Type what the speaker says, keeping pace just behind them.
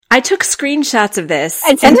I took screenshots of this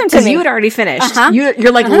and sent them to me. You had already finished.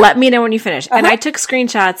 You're like, let me know when you finish. And I took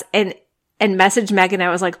screenshots and messaged Megan. I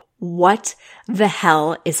was like, what the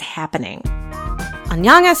hell is happening?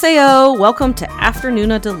 Annyeonghaseyo! Welcome to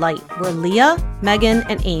Afternoon of Delight, where Leah, Megan,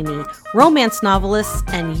 and Amy, romance novelists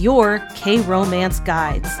and your K-romance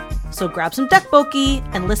guides. So grab some dekboki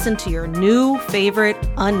and listen to your new favorite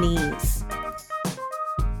unnies.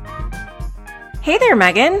 Hey there,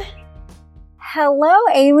 Megan. Hello,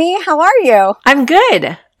 Amy. How are you? I'm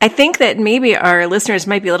good. I think that maybe our listeners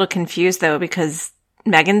might be a little confused, though, because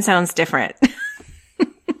Megan sounds different.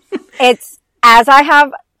 It's, as I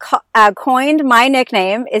have coined my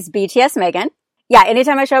nickname, is BTS Megan. Yeah,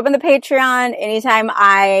 anytime I show up in the Patreon, anytime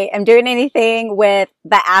I am doing anything with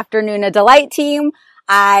the Afternoon of Delight team,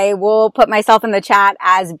 I will put myself in the chat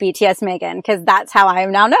as BTS Megan, because that's how I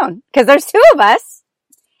am now known. Because there's two of us,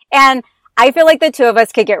 and I feel like the two of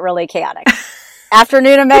us could get really chaotic.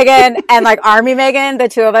 Afternoon of Megan and like Army Megan, the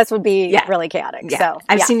two of us would be really chaotic. Yeah. So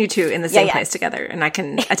I've seen you two in the same place together, and I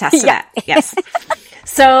can attest to that. Yes.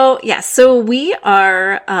 So we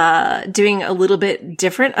are doing a little bit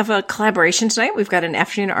different of a collaboration tonight. We've got an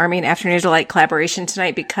Afternoon Army and Afternoon of Delight collaboration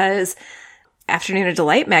tonight because Afternoon of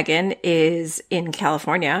Delight Megan is in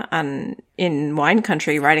California in wine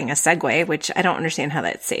country riding a Segway, which I don't understand how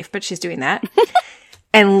that's safe, but she's doing that.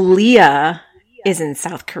 And Leah is in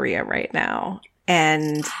South Korea right now.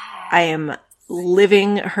 And I am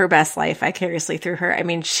living her best life vicariously through her. I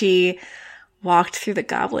mean, she walked through the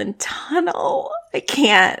Goblin Tunnel. I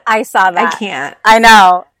can't. I saw that. I can't. I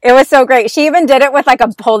know. It was so great. She even did it with like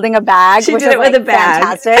holding a bag. She which did it was, with a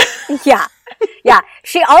bag. Fantastic. Yeah. Yeah.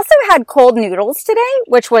 She also had cold noodles today,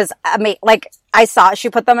 which was amazing. Like I saw, she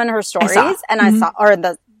put them in her stories I saw, or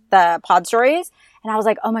the pod stories. And I was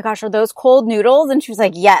like, oh my gosh, are those cold noodles? And she was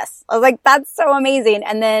like, yes. I was like, that's so amazing.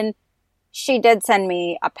 And then she did send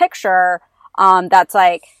me a picture, that's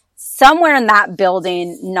like somewhere in that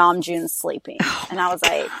building, Namjoon's sleeping. And I was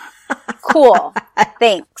like, cool.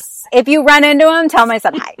 Thanks. If you run into him, tell him I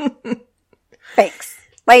said hi. Thanks.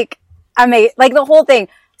 Like, amazing. Like the whole thing.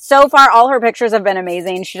 So far, all her pictures have been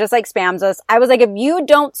amazing. She just like spams us. I was like, if you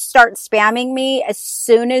don't start spamming me as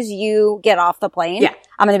soon as you get off the plane,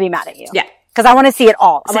 I'm going to be mad at you. Yeah. Because I want to see it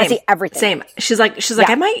all. I want to see everything. Same. She's like,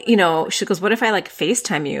 I might, she goes, what if I like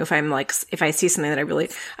FaceTime you? If I see something that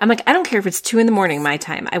I'm like, I don't care if it's 2 a.m. my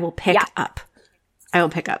time. I will pick up. I will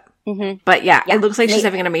pick up. Mm-hmm. But it looks like she's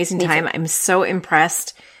having an amazing time. I'm so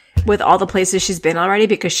impressed with all the places she's been already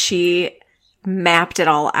because she mapped it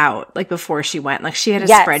all out like before she went. Like she had a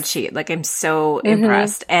spreadsheet. Like I'm so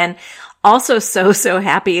impressed. And also so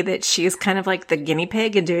happy that she's kind of like the guinea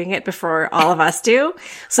pig and doing it before all of us do.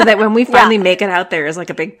 So that when we finally make it out there as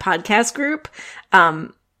like a big podcast group,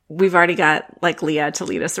 we've already got like Leah to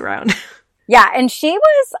lead us around. Yeah. And she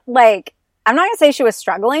was like, I'm not going to say she was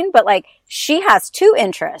struggling, but like she has two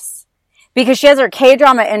interests because she has her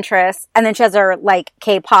K-drama interests and then she has her like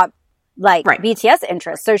K-pop BTS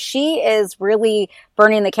interest. So she is really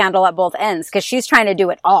burning the candle at both ends because she's trying to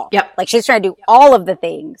do it all. Yep. Like she's trying to do all of the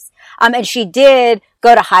things. And she did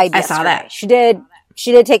go to Hybe yesterday. I saw that. She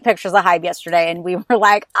did take pictures of Hybe yesterday and we were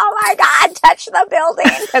like, oh my God, touch the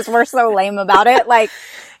building because we're so lame about it. Like,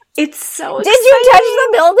 it's so exciting. Did you touch the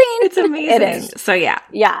building? It's amazing. It is. So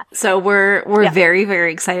yeah. So we're very,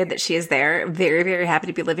 very excited that she is there. Very, very happy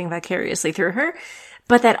to be living vicariously through her.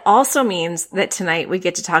 But that also means that tonight we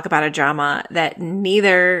get to talk about a drama that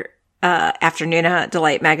neither Afternoon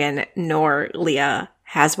Delight Megan nor Leah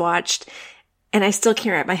has watched. And I still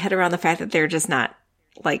can't wrap my head around the fact that they're just not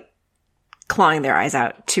like clawing their eyes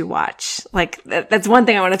out to watch. Like that's one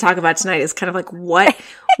thing I want to talk about tonight is kind of like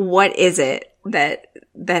what is it that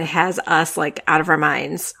has us like out of our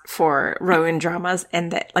minds for Rowan dramas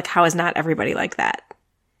and that like how is not everybody like that?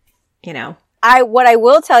 What I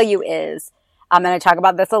will tell you is I'm going to talk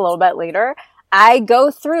about this a little bit later. I go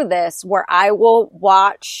through this where I will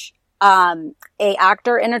watch a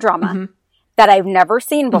actor in a drama that I've never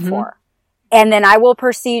seen before. And then I will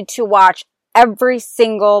proceed to watch every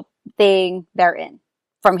single thing they're in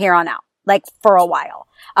from here on out, like for a while.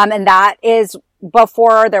 And that is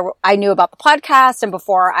before I knew about the podcast and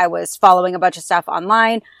before I was following a bunch of stuff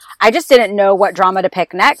online. I just didn't know what drama to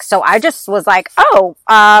pick next. So I just was like, oh,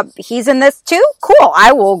 he's in this too? Cool.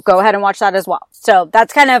 I will go ahead and watch that as well. So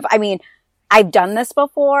that's kind of, I've done this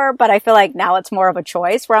before, but I feel like now it's more of a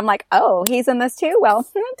choice where I'm like, oh, he's in this too? Well,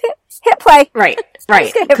 hit play. Right.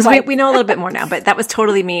 Because we know a little bit more now, but that was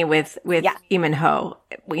totally me with Lee Min-ho,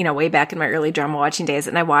 way back in my early drama watching days.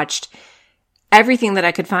 And I watched everything that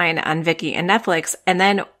I could find on Viki and Netflix and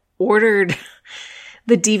then ordered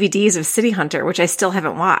the DVDs of City Hunter, which I still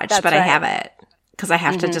haven't watched, but I have it. because I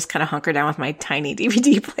have to just kind of hunker down with my tiny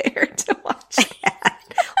DVD player to watch that.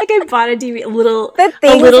 Like I bought a little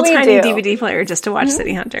tiny DVD player just to watch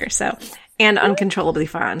City Hunter. So, and Uncontrollably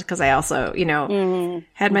Fond, because I also,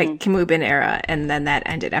 had my Kim Woo-bin era, and then that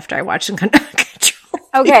ended after I watched Uncontrollably.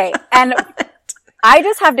 Okay, and I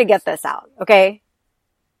just have to get this out, okay?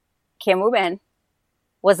 Kim Woo-bin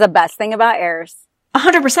was the best thing about Heirs.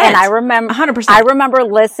 100%. And I remember 100%. I remember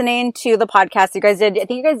listening to the podcast you guys did. I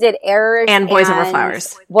think you guys did Heirs and Boys Over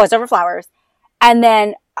Flowers. Boys Over Flowers. And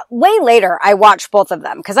then way later, I watched both of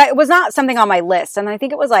them because it was not something on my list. And I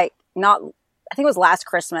think it was I think it was last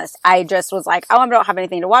Christmas. I just was like, oh, I don't have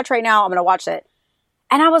anything to watch right now. I'm going to watch it.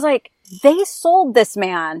 And I was like, they sold this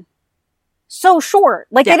man so short.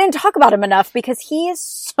 Like they didn't talk about him enough because he is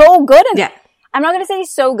so good in it. I'm not going to say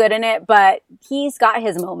he's so good in it, but he's got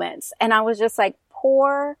his moments. And I was just like,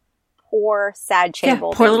 poor sad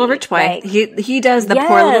Chable. Yeah, poor little rich boy. Like, he does the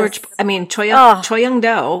poor little rich. I mean, Choi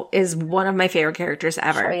Young-do is one of my favorite characters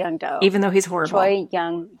ever. Choi Young-do, even though he's horrible. Choi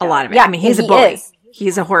Young-do. A lot of it. Yeah, I mean, he's a bully.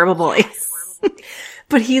 He's a horrible bully.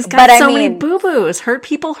 But he's got many boo-boos. Hurt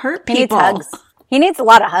people hurt people. He needs hugs. He needs a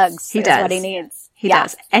lot of hugs. He does. What he needs. He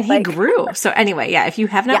does, and he grew. So anyway, if you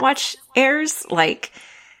have not watched Heirs,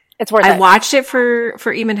 it's worth it. I watched it for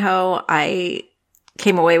Lee Min-ho. I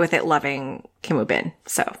came away with it loving Kim Woo-bin.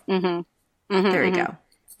 So there you go.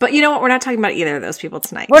 But you know what? We're not talking about either of those people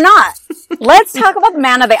tonight. We're not. Let's talk about the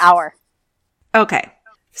man of the hour. Okay.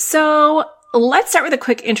 So let's start with a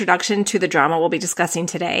quick introduction to the drama we'll be discussing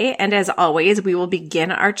today. And as always, we will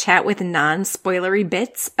begin our chat with non-spoilery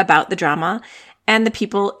bits about the drama and the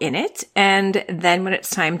people in it. And then when it's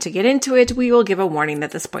time to get into it, we will give a warning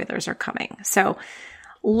that the spoilers are coming. So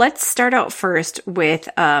let's start out first with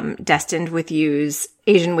Destined With You's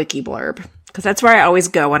Asian Wiki blurb, because that's where I always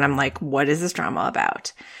go when I'm like, what is this drama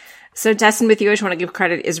about? So Destined With You, I just want to give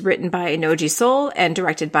credit, is written by Noji Sol and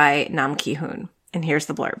directed by Nam Ki-hoon. And here's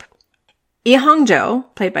the blurb. Lee Hong-jo,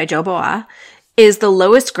 played by Jo Bo-ah, is the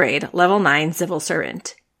lowest grade, level 9 civil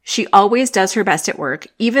servant. She always does her best at work,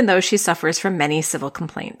 even though she suffers from many civil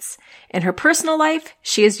complaints. In her personal life,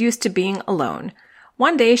 she is used to being alone.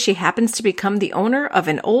 One day, she happens to become the owner of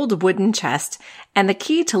an old wooden chest and the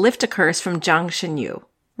key to lift a curse from Jang Shin-yu,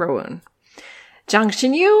 Rowoon. Jang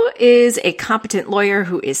Shin-yu is a competent lawyer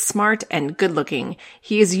who is smart and good-looking.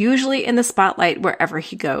 He is usually in the spotlight wherever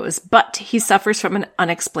he goes, but he suffers from an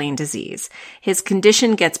unexplained disease. His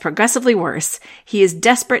condition gets progressively worse. He is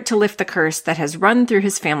desperate to lift the curse that has run through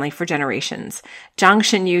his family for generations. Jang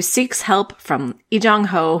Shin-yu seeks help from Lee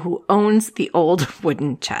Jong-ho, who owns the old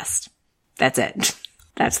wooden chest. That's it.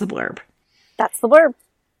 That's the blurb. That's the blurb.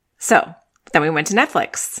 So, then we went to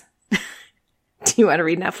Netflix. Do you want to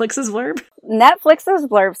read Netflix's blurb? Netflix's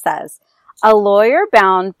blurb says, a lawyer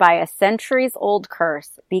bound by a centuries-old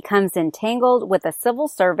curse becomes entangled with a civil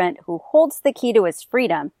servant who holds the key to his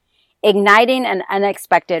freedom, igniting an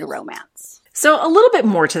unexpected romance. So a little bit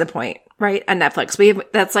more to the point, right? On Netflix,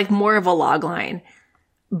 that's like more of a log line,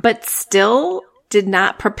 but still did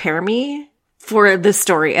not prepare me for the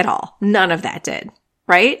story at all. None of that did,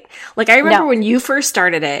 right? Like I remember when you first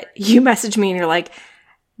started it, you messaged me and you're like,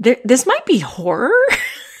 this might be horror.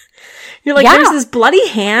 You're like, there's this bloody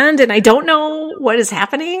hand and I don't know what is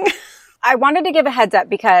happening. I wanted to give a heads up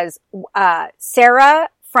because Sarah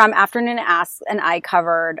from Afternoon Asks and I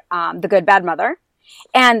covered The Good Bad Mother.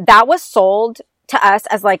 And that was sold to us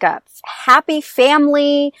as like a happy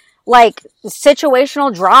family, like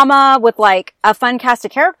situational drama with like a fun cast of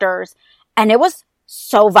characters. And it was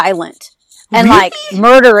so violent and like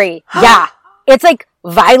murdery. Yeah. It's like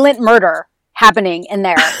violent murder happening in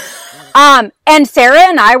there. And Sarah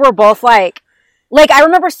and I were both like, I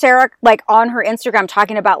remember Sarah, like, on her Instagram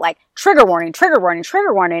talking about, like, trigger warning, trigger warning,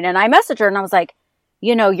 trigger warning. And I messaged her and I was like,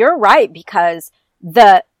 you know, you're right, because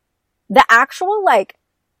the actual, like,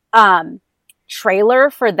 trailer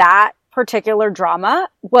for that particular drama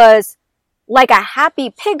was like a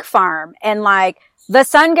happy pig farm. And, like, the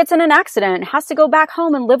son gets in an accident and has to go back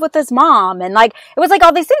home and live with his mom. And, like, it was like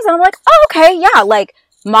all these things. And I'm like, oh, okay, yeah, like,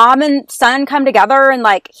 mom and son come together and,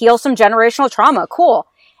 like, heal some generational trauma. Cool.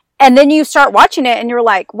 And then you start watching it and you're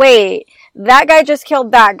like, wait, that guy just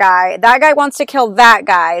killed that guy. That guy wants to kill that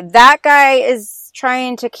guy. That guy is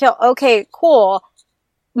trying to kill. Okay, cool.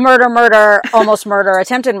 Murder, almost murder,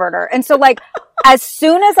 attempted murder. And so, like, as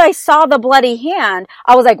soon as I saw the bloody hand,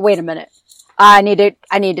 I was like, wait a minute. I need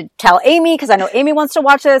to tell Amy because I know Amy wants to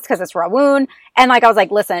watch this because it's Rawoon. And, like, I was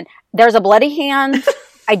like, listen, there's a bloody hand.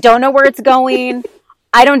 I don't know where it's going.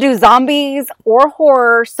 I don't do zombies or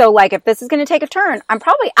horror. So, like, if this is going to take a turn, I'm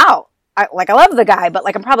probably out. I love the guy, but,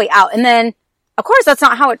 like, I'm probably out. And then, of course, that's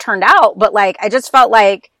not how it turned out. But, like, I just felt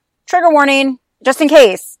like, trigger warning, just in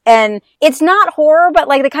case. And it's not horror, but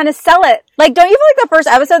like they kind of sell it. Like, don't you feel like the first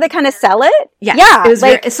episode they kind of sell it? Yeah. It was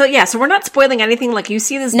like, so we're not spoiling anything. Like you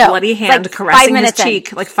see this bloody hand like caressing his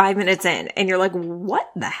cheek like 5 minutes in, and you're like, what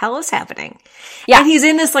the hell is happening? Yeah. And he's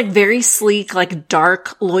in this like very sleek, like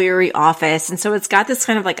dark lawyery office. And so it's got this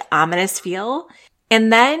kind of like ominous feel.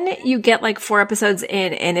 And then you get like 4 episodes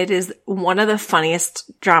in, and it is one of the funniest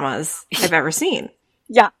dramas I've ever seen.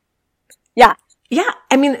 Yeah. Yeah. Yeah.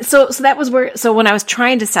 I mean, so that was so when I was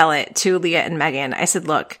trying to sell it to Leah and Megan, I said,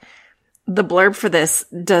 look, the blurb for this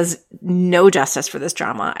does no justice for this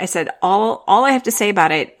drama. I said, all I have to say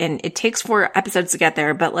about it, and it takes 4 episodes to get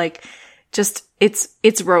there, but like, just, it's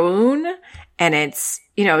Rowoon, and it's,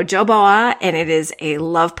 Joe Boa, and it is a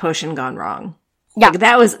love potion gone wrong. Yeah. Like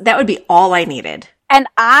that would be all I needed. And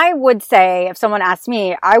I would say, if someone asked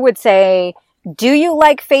me, I would say, do you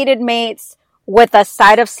like fated mates with a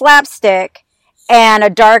side of slapstick and a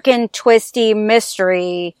dark and twisty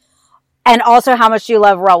mystery, and also how much you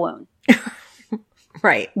love Rowoon?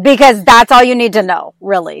 Right. Because that's all you need to know,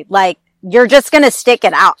 really. Like, you're just going to stick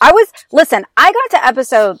it out. I got to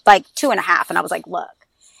episode like 2.5 and I was like, look,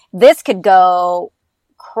 this could go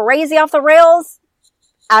crazy off the rails.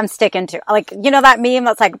 I'm sticking to, like, that meme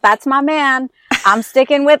that's like, that's my man. I'm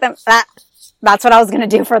sticking with him. That's what I was going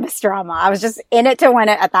to do for this drama. I was just in it to win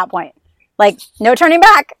it at that point. Like, no turning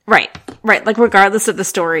back. Right. Like, regardless of the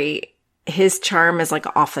story, his charm is like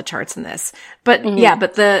off the charts in this. But yeah,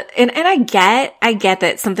 but and I get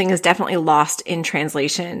that something is definitely lost in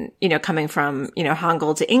translation, coming from,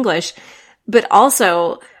 Hangul to English. But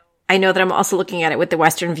also, I know that I'm also looking at it with the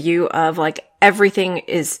Western view of like everything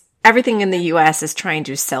in the US is trying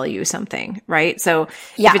to sell you something, right? So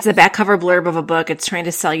if it's the back cover blurb of a book, it's trying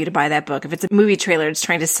to sell you to buy that book. If it's a movie trailer, it's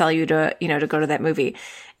trying to sell you to, to go to that movie.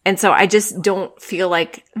 And so I just don't feel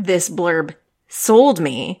like this blurb sold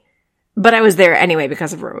me, but I was there anyway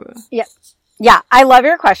because of Rowoon. Yeah. Yeah. I love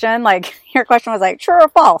your question. Like, your question was like, true or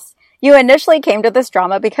false? You initially came to this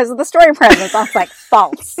drama because of the story presence. I was like,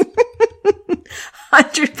 false.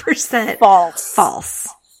 100%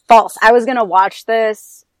 false. I was going to watch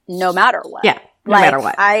this no matter what. Yeah. No matter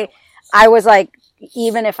what. I was like,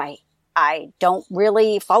 even if I don't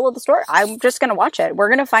really follow the story, I'm just going to watch it. We're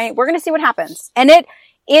going to see what happens. And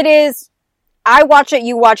it is, I watch it,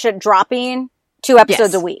 you watch it, dropping 2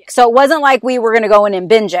 episodes a week. So it wasn't like we were going to go in and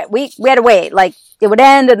binge it. We had to wait. Like, it would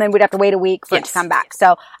end and then we'd have to wait a week for it to come back.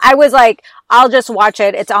 So I was like, I'll just watch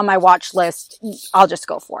it. It's on my watch list. I'll just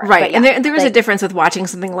go for it. Right. Yeah, and there was a difference with watching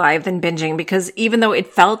something live than binging, because even though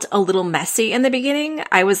it felt a little messy in the beginning,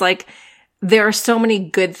 I was like, there are so many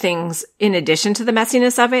good things in addition to the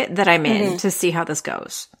messiness of it that I'm in to see how this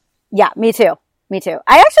goes. Yeah, me too.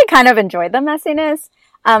 I actually kind of enjoyed the messiness.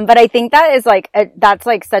 But I think that is like, that's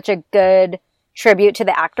like such a good tribute to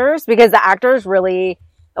the actors, because the actors really,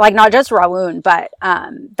 like, not just Rowoon, but,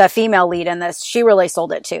 the female lead in this, she really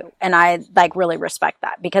sold it too. And I like really respect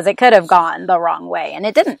that, because it could have gone the wrong way and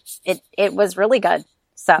it didn't. It was really good.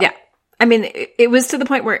 So yeah. I mean, it was to the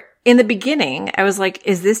point where in the beginning, I was like,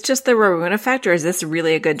 is this just the Rowoon effect, or is this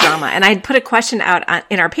really a good drama? And I'd put a question out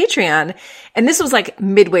in our Patreon, and this was like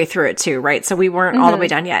midway through it too, right? So we weren't all the way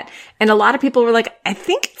done yet. And a lot of people were like, I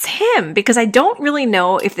think it's him, because I don't really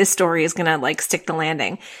know if this story is going to like stick the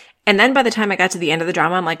landing. And then by the time I got to the end of the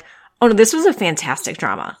drama, I'm like, oh no, this was a fantastic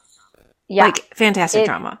drama. Yeah. Like, fantastic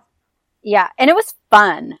drama. Yeah. And it was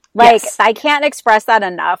fun. Like, yes. I can't express that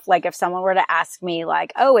enough. Like, if someone were to ask me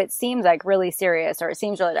like, oh, it seems like really serious or it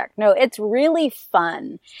seems really dark. No, it's really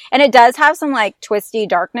fun. And it does have some like twisty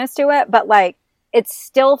darkness to it, but like, it's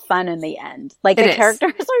still fun in the end. Like, the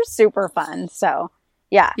characters are super fun. So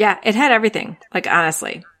yeah. Yeah. It had everything. Like,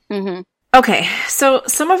 honestly. Mm-hmm. Okay. So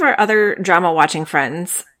some of our other drama watching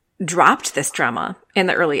friends dropped this drama in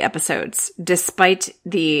the early episodes, despite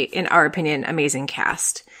the, in our opinion, amazing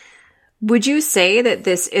cast. Would you say that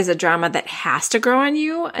this is a drama that has to grow on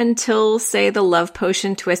you until, say, the love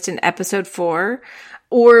potion twist in episode 4?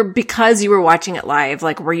 Or because you were watching it live,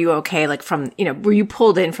 like, were you okay, like, from, were you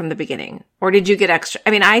pulled in from the beginning? Or did you get extra?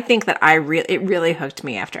 I mean, I think that it really hooked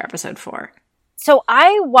me after episode 4. So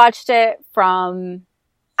I watched it from,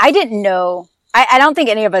 I didn't know, I don't think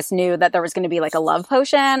any of us knew that there was going to be like a love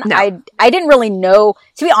potion. No. I didn't really know,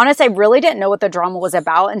 to be honest, I really didn't know what the drama was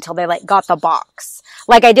about until they like got the box.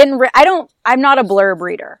 Like, I'm not a blurb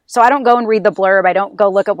reader. So I don't go and read the blurb. I don't go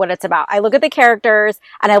look at what it's about. I look at the characters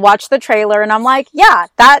and I watch the trailer and I'm like, yeah,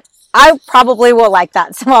 I probably will like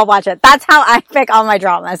that. So I'll watch it. That's how I pick all my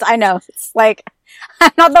dramas. I know it's like,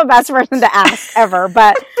 I'm not the best person to ask ever,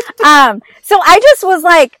 but, so I just was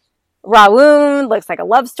like, Rowoon looks like a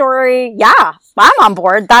love story. Yeah, I'm on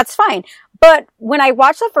board. That's fine. But when I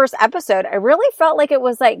watched the first episode, I really felt like it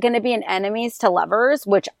was like going to be an enemies to lovers,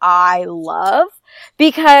 which I love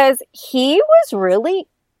because he was really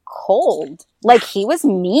cold. Like he was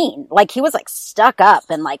mean. Like he was like stuck up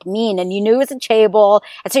and like mean, and you knew he was a Chable.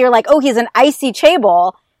 And so you're like, oh, he's an icy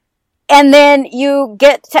Chable. And then you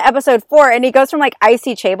get to episode 4 and he goes from like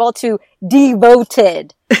icy Chable to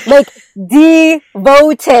devoted. Like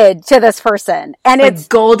devoted to this person. And it's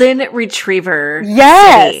golden retriever.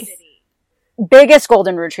 Yes. City. Biggest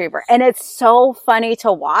golden retriever. And it's so funny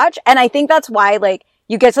to watch. And I think that's why like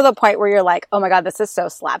you get to the point where you're like, oh my God, this is so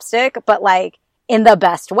slapstick, but like in the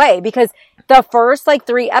best way, because the first like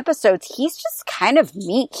 3 episodes, he's just kind of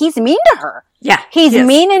mean. He's mean to her. Yeah. He's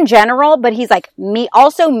mean in general, but he's like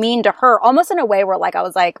also mean to her, almost in a way where like, I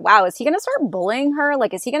was like, wow, is he going to start bullying her?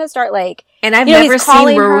 Like, is he going to start like, and I've never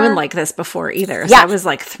seen Rowan like this before either. So I was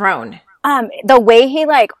like thrown. The way he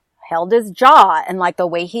like held his jaw and like the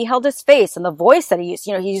way he held his face and the voice that he used,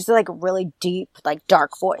 you know, he used like a really deep, like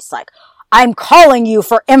dark voice, like, I'm calling you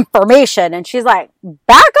for information. And she's like,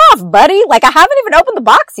 back off, buddy. Like, I haven't even opened the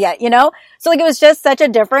box yet, you know? So like, it was just such a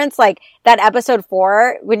difference. Like that episode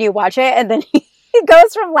 4, when you watch it, and then he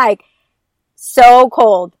goes from like so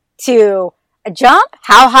cold to a jump.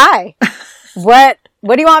 How high? What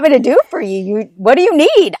do you want me to do for you? What do you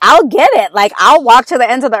need? I'll get it. Like, I'll walk to the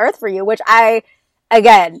ends of the earth for you, which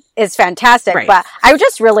again, is fantastic. Right. But I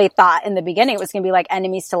just really thought in the beginning it was going to be like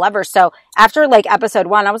enemies to lovers. So after like episode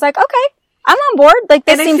 1, I was like, okay, I'm on board. Like,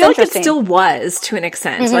 this seems interesting. Like it still was to an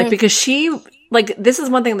extent. Mm-hmm. Like, because she, like, this is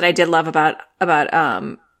one thing that I did love about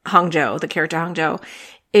Hongjo, the character Hongjo,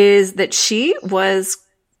 is that she was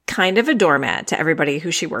kind of a doormat to everybody who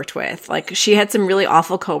she worked with. Like, she had some really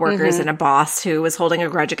awful coworkers and a boss who was holding a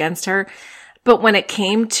grudge against her. But when it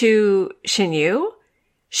came to Shinyu,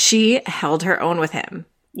 she held her own with him.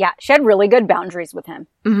 Yeah, she had really good boundaries with him.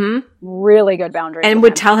 Mm-hmm. Really good boundaries. And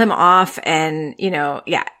would tell him off and, you know,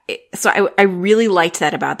 yeah. So I really liked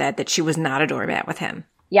that about that she was not a doormat with him.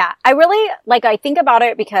 Yeah, I really, like, I think about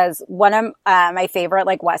it because one of my favorite,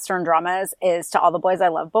 like, Western dramas is To All the Boys I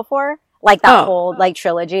Loved Before. Like, that whole, like,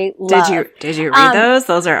 trilogy. Did you read those?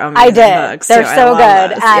 Those are amazing I did. books. They're too. so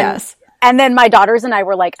good. Yes. And then my daughters and I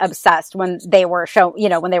were, like, obsessed when they were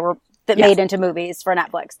when they were made into movies for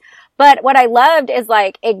Netflix. But what I loved is,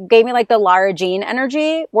 like, it gave me, like, the Lara Jean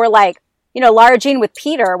energy where, like, you know, Lara Jean with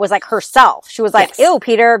Peter was, like, herself. She was like, ew,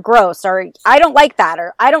 Peter, gross, or I don't like that,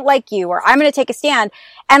 or I don't like you, or I'm going to take a stand.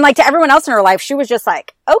 And, like, to everyone else in her life, she was just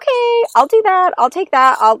like, okay, I'll do that. I'll take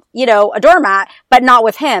that. I'll, you know, a doormat, but not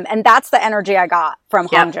with him. And that's the energy I got from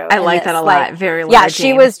Hongjo. I like that a lot. Like, very Lara Yeah, Jean.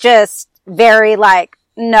 she was just very, like,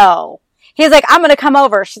 no. He's like, I'm going to come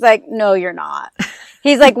over. She's like, no, you're not.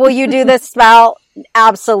 He's like, will you do this spell?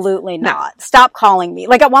 Absolutely not. No. Stop calling me.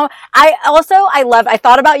 Like, I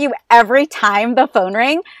thought about you every time the phone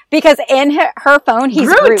rang because in her phone, he's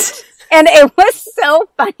Groot. And it was so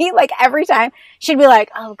funny. Like, every time she'd be like,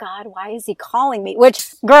 oh God, why is he calling me?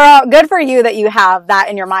 Which, girl, good for you that you have that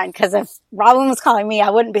in your mind. Cause if Robin was calling me, I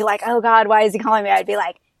wouldn't be like, oh God, why is he calling me? I'd be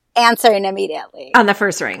like, answering immediately. On the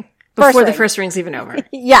first ring. Before the first ring's even over.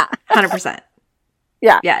 Yeah. 100%.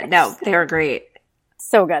 Yeah. Yeah, no, they were great.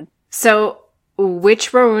 So good. So,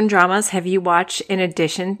 which Rowan dramas have you watched in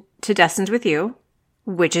addition to Destined With You?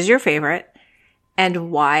 Which is your favorite?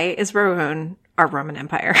 And why is Rowan our Roman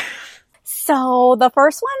Empire? So, the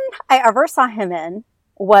first one I ever saw him in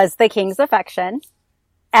was The King's Affection.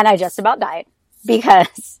 And I just about died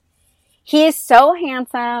because he is so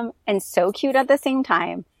handsome and so cute at the same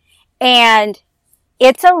time. And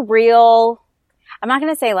it's a real, I'm not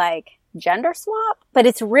going to say like gender swap, but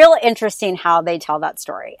it's real interesting how they tell that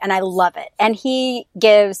story. And I love it. And he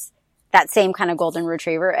gives that same kind of golden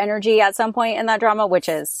retriever energy at some point in that drama, which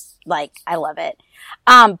is like, I love it.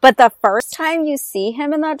 But the first time you see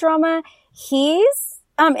him in that drama, he's,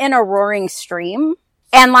 in a roaring stream.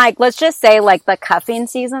 And like, let's just say like the cuffing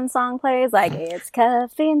season song plays, like it's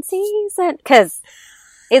cuffing season, cause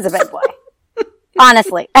he's a big boy.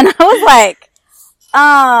 Honestly. And I was like,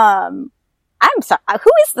 I'm sorry,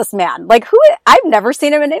 who is this man? Like, I've never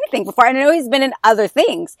seen him in anything before. I know he's been in other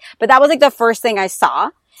things, but that was like the first thing I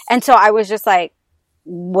saw. And so I was just like,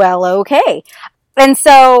 well, okay. And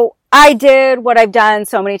so I did what I've done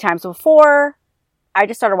so many times before. I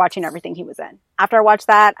just started watching everything he was in. After I watched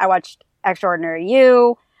that, I watched Extraordinary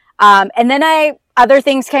You. And then other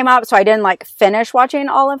things came up, so I didn't like finish watching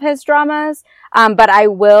all of his dramas. But I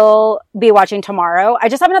will be watching tomorrow. I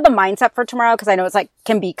just haven't had the mindset for tomorrow because I know it's like,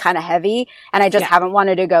 can be kind of heavy and I just haven't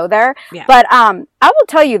wanted to go there. Yeah. But, I will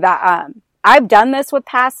tell you that, I've done this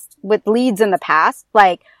with leads in the past.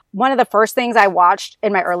 Like, one of the first things I watched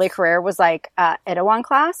in my early career was like, Itaewon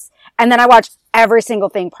Class. And then I watched every single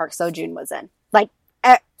thing Park Seo-joon was in. Like,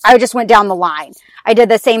 I just went down the line. I did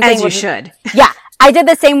the same thing. As you should. Yeah. I did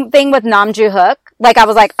the same thing with Nam Joo-hook. Like, I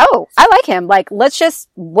was like, oh, I like him. Like, what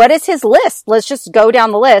is his list? Let's just go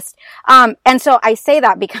down the list. And so I say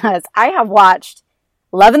that because I have watched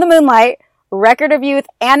Love in the Moonlight, Record of Youth,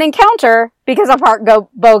 and Encounter because of Park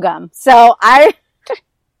Bo-gum. So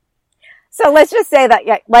let's just say that,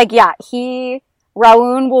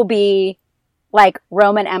 Rawoon will be like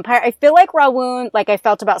Roman Empire. I feel like Rawoon, like I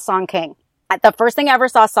felt about Song Kang. The first thing I ever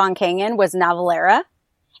saw Song Kang in was Navalera.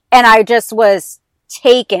 And I just was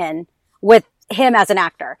taken with him as an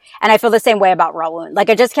actor. And I feel the same way about Rawoon. Like,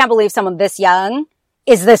 I just can't believe someone this young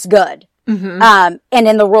is this good. Mm-hmm. And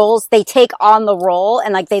in the roles, they take on the role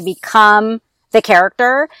and like they become the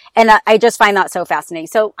character. And I just find that so fascinating.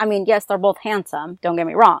 So, I mean, yes, they're both handsome. Don't get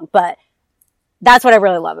me wrong, but that's what I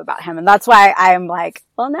really love about him. And that's why I'm like,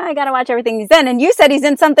 well, now I gotta watch everything he's in. And you said he's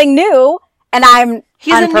in something new and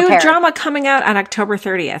He's unprepared. A new drama coming out on October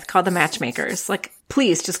 30th called The Matchmakers. Like,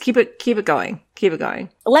 please just keep it going. Keep it going.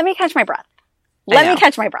 Let me catch my breath.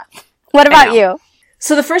 What about you?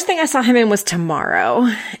 So the first thing I saw him in was Tomorrow.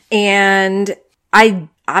 And I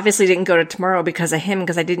obviously didn't go to Tomorrow because of him,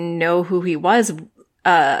 because I didn't know who he was.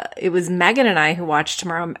 It was Megan and I who watched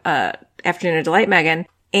Tomorrow, Afternoon of Delight, Megan.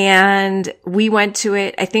 And we went to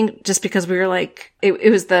it, I think, just because we were like, it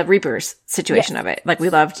was the Reapers situation of it. Like, we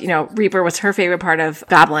loved, Reaper was her favorite part of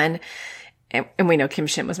Goblin. And we know Kim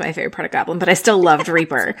Shin was my favorite part of Goblin, but I still loved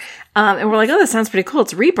Reaper. And we're like, oh, this sounds pretty cool.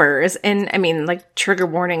 It's Reapers. And I mean, like, trigger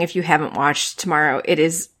warning if you haven't watched Tomorrow, it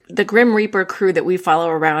is the Grim Reaper crew that we follow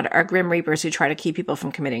around are Grim Reapers who try to keep people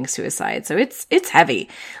from committing suicide. So it's heavy.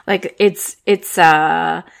 Like, it's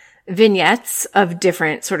vignettes of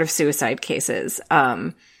different sort of suicide cases,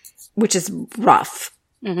 which is rough,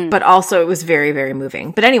 but also it was very, very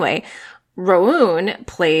moving. But anyway, Rawoon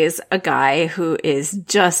plays a guy who is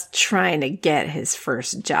just trying to get his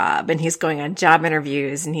first job, and he's going on job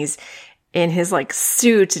interviews, and he's in his like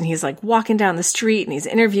suit, and he's like walking down the street, and he's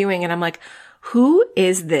interviewing, and I'm like, who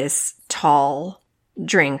is this tall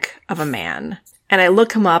drink of a man? And I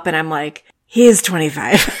look him up, and I'm like, he is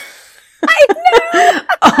 25. I know.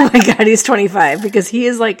 Oh my God, he's 25, because he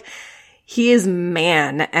is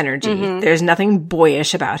man energy. Mm-hmm. There's nothing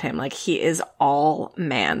boyish about him. Like, he is all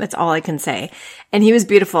man. That's all I can say. And he was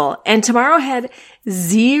beautiful. And Tomorrow had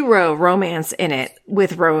zero romance in it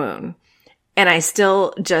with Rawoon. And I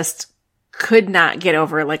still just could not get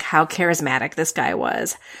over like how charismatic this guy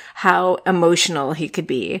was, how emotional he could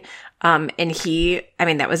be. And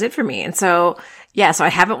that was it for me. And so, yeah, so I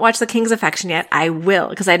haven't watched The King's Affection yet. I will,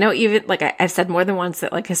 because I know even, like, I've said more than once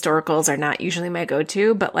that, like, historicals are not usually my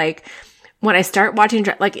go-to, but, like, when I start watching,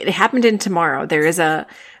 like, it happened in Tomorrow. There's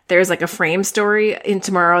like a frame story in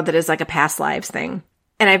Tomorrow that is like a past lives thing.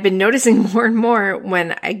 And I've been noticing more and more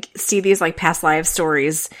when I see these, like, past lives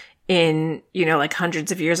stories in, like,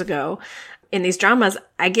 hundreds of years ago, in these dramas,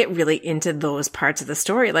 I get really into those parts of the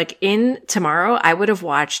story. Like, in Tomorrow, I would have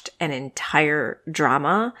watched an entire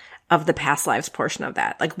drama of the past lives portion of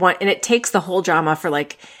that. Like, and it takes the whole drama for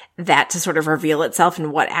like that to sort of reveal itself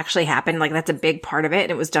and what actually happened. Like, that's a big part of it.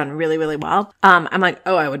 And it was done really, really well. I'm like,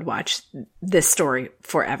 oh, I would watch this story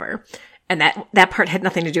forever. And that part had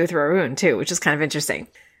nothing to do with Rawoon too, which is kind of interesting.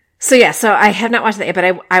 So yeah, so I have not watched that yet,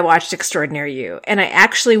 but I watched Extraordinary You. And I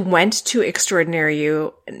actually went to Extraordinary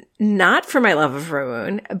You, not for my love of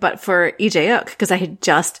Rawoon, but for Lee Jae-wook, because I had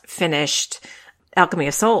just finished Alchemy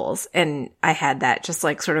of Souls. And I had that just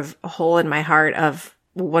like sort of hole in my heart of,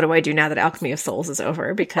 what do I do now that Alchemy of Souls is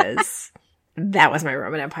over? Because that was my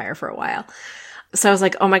Roman Empire for a while. So I was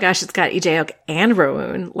like, oh my gosh, it's got Lee Jae-wook and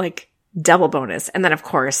Rawoon, like double bonus. And then of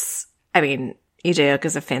course, I mean, Lee Jae-wook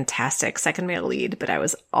is a fantastic second male lead, but I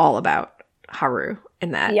was all about Haru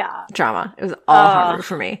in that drama. It was all Haru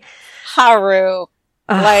for me. Haru.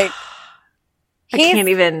 Like, I can't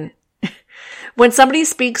even. When somebody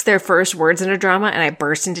speaks their first words in a drama and I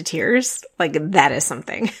burst into tears, like, that is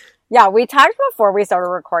something. Yeah, we talked before we started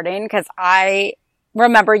recording, because I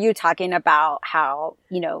remember you talking about how,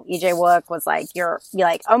 Lee Jae-wook was like, you're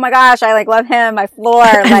like, oh my gosh, I like love him, my floor,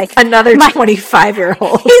 like another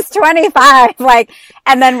 25-year-old. He's 25, like,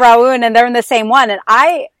 and then Rawoon, and they're in the same one. And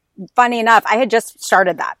funny enough, I had just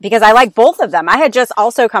started that because I like both of them. I had just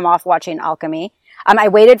also come off watching Alchemy. I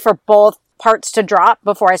waited for both parts to drop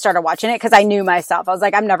before I started watching it because I knew myself. I was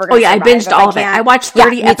like, I'm never going to I binged all of it. I watched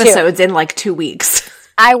 30 episodes in like 2 weeks.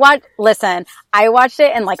 I watched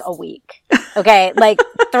it in like a week. Okay. Like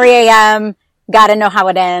 3 a.m. Gotta know how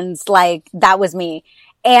it ends. Like, that was me.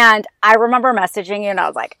 And I remember messaging you and I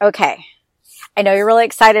was like, okay, I know you're really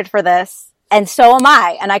excited for this, and so am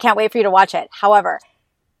I, and I can't wait for you to watch it. However,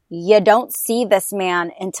 you don't see this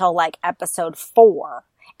man until like episode 4,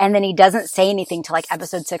 and then he doesn't say anything till like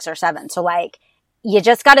episode 6 or 7. So like, you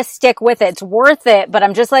just got to stick with it. It's worth it, but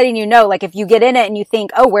I'm just letting you know, like if you get in it and you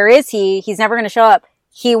think, oh, where is he? He's never going to show up.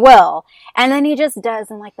 He will. And then he just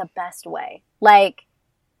does in like the best way. Like,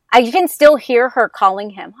 I can still hear her calling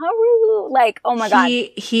him, Haru. Like, oh my God.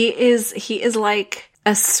 He is like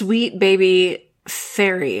a sweet baby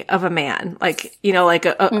fairy of a man. Like, you know, like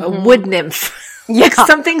a wood nymph. Yeah. Like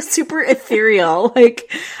something super ethereal.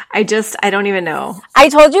 Like, I don't even know. I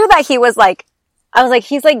told you that he was like, I was like,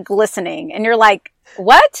 he's like glistening. And you're like,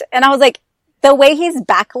 what? And I was like, the way he's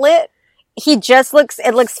backlit,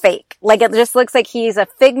 it looks fake. Like it just looks like he's a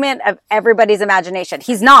figment of everybody's imagination.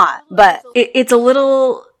 He's not, but. It's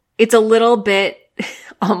a little bit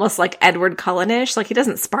almost like Edward Cullen-ish. Like he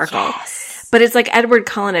doesn't sparkle, yes, but it's like Edward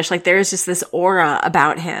Cullen-ish. Like there's just this aura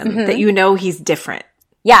about him that you know he's different.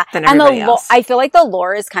 Yeah. Than everybody else. I feel like the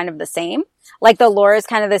lore is kind of the same. Like the lore is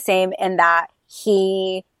kind of the same in that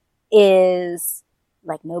he is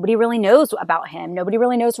like, nobody really knows about him. Nobody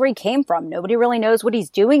really knows where he came from. Nobody really knows what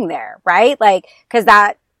he's doing there. Right? Like, cause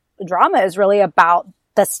that drama is really about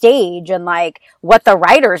the stage and like what the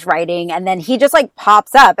writer's writing. And then he just like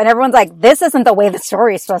pops up and everyone's like, this isn't the way the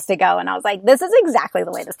story is supposed to go. And I was like, this is exactly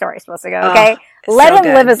the way the story is supposed to go. Okay. Let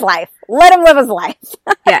him live his life. Let him live his life.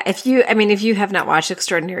 Yeah. If you have not watched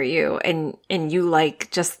Extraordinary You and you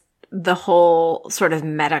like just the whole sort of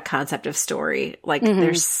meta concept of story, like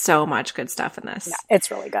there's so much good stuff in this. Yeah,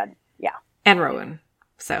 it's really good. Yeah. And Rowan.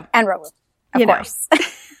 And Rowan. Of course.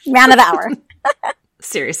 Man of the hour.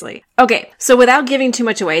 Seriously. Okay, so without giving too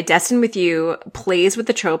much away, Destined With You plays with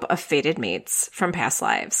the trope of fated mates from past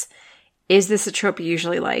lives. Is this a trope you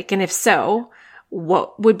usually like? And if so,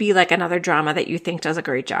 what would be like another drama that you think does a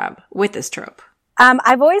great job with this trope?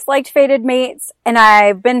 I've always liked fated mates and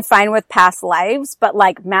I've been fine with past lives, but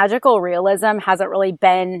like magical realism hasn't really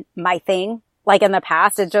been my thing. Like in the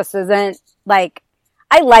past, it just isn't like,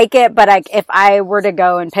 I like it, but if I were to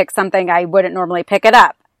go and pick something, I wouldn't normally pick it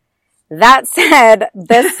up. That said,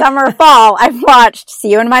 this summer, fall, I've watched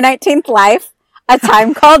See You in My 19th Life, A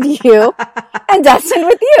Time Called You, and Destined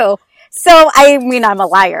With You. So, I mean, I'm a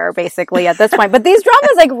liar, basically, at this point. But these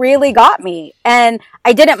dramas, like, really got me. And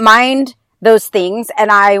I didn't mind those things,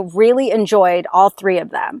 and I really enjoyed all 3 of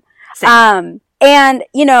them. Same. And,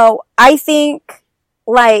 you know, I think,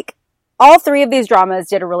 like, all 3 of these dramas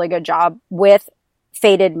did a really good job with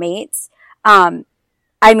fated mates.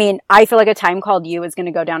 I mean, I feel like A Time Called You is going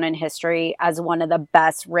to go down in history as one of the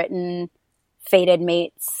best written fated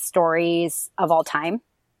mates stories of all time.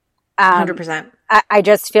 100%. I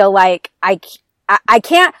just feel like I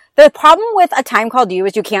can't, the problem with A Time Called You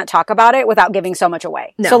is you can't talk about it without giving so much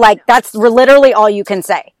away. No. So like, that's literally all you can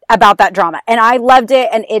say about that drama. And I loved it.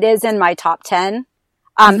 And it is in my top 10,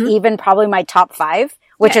 even probably my top 5,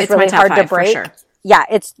 which is really hard to break. Sure. Yeah.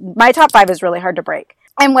 My top 5 is really hard to break.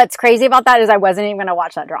 And what's crazy about that is I wasn't even going to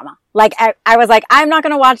watch that drama. Like, I was like, I'm not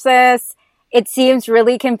going to watch this. It seems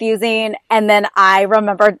really confusing. And then I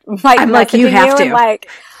remembered, like, I'm like, you have to. And, like,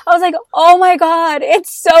 I was like, oh my God,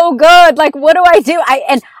 it's so good. Like, what do I do?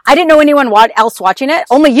 I didn't know anyone else watching it.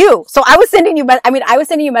 Only you. So I was sending you, I was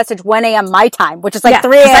sending you a message 1 a.m. my time, which is like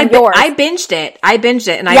 3 a.m. yours. I binged it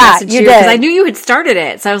and I messaged you because I knew you had started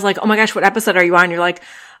it. So I was like, oh my gosh, what episode are you on? You're like,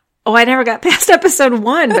 oh, I never got past episode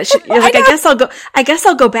 1, but you're like, I guess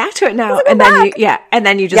I'll go back to it now. And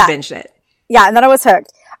then you just binged it. Yeah. And then I was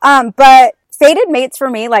hooked. But fated mates for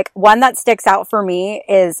me, like one that sticks out for me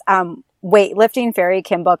is, weightlifting fairy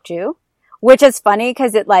Kim Bok-joo, which is funny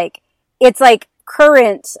because it's like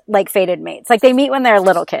current, like fated mates. Like they meet when they're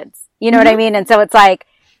little kids. You know what I mean? And so it's like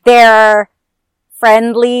they're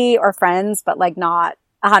friendly or friends, but like not,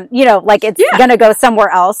 like it's gonna go somewhere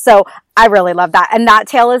else. So I really love that. And that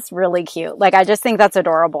tale is really cute. Like I just think that's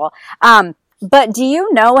adorable. But do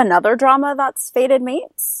you know another drama that's fated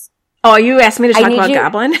mates? Oh, you asked me to talk about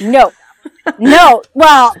Goblin? No.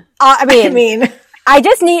 Well, I mean, I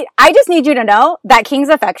just need you to know that King's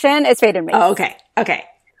Affection is fated mates. Oh, okay.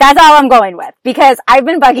 That's all I'm going with because I've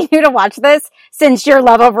been bugging you to watch this since your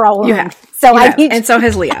love over all women. You have. So and so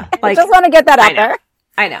has Leah. Like, I just want to get that out there.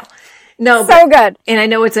 I know. No, so good. And I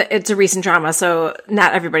know it's a recent drama, so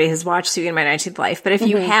not everybody has watched See You in My 19th Life. But if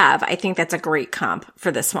you have, I think that's a great comp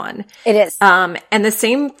for this one. It is. And the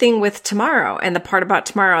same thing with Tomorrow, and the part about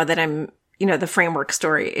Tomorrow that the framework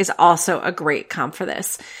story is also a great comp for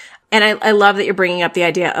this. And I love that you're bringing up the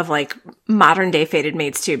idea of like modern day fated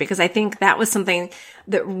mates too, because I think that was something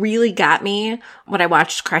that really got me when I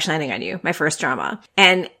watched Crash Landing on You, my first drama.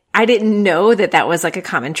 And I didn't know that was like a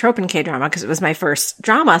common trope in K-drama because it was my first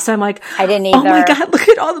drama. So I'm like, I didn't either. Oh my God, look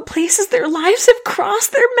at all the places their lives have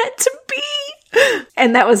crossed. They're meant to be.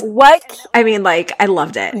 And that was I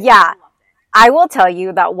loved it. Yeah. I will tell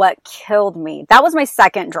you that what killed me, that was my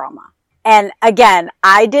second drama. And again,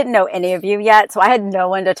 I didn't know any of you yet, so I had no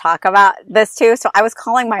one to talk about this to. So I was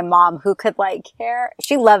calling my mom who could like care.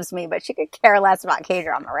 She loves me, but she could care less about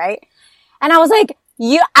K-drama, right? And I was like,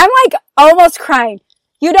 I'm like almost crying.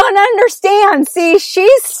 You don't understand. See,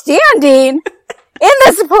 she's standing in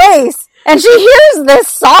this place and she hears this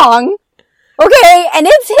song. Okay. And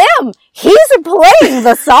it's him. He's playing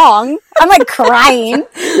the song. I'm like crying,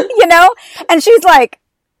 and she's like,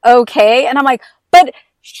 okay. And I'm like, but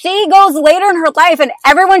she goes later in her life and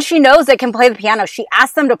everyone she knows that can play the piano, she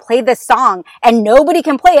asked them to play this song and nobody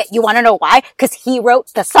can play it. You want to know why? Because he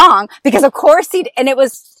wrote the song, because of course and it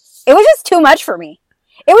was just too much for me.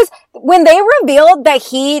 It was when they revealed that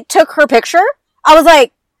he took her picture, I was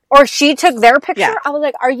like, or she took their picture. Yeah. I was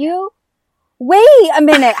like, wait a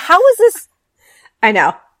minute. How is this? I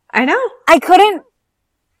know. I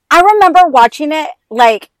remember watching it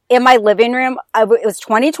like in my living room. It was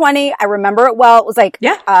 2020. I remember it well. It was like,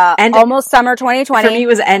 almost summer 2020. For me, it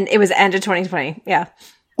was end of 2020. Yeah.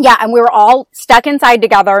 Yeah. And we were all stuck inside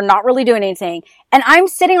together, not really doing anything. And I'm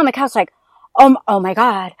sitting on the couch like, oh my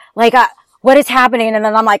God, like, what is happening? And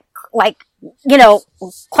then I'm like,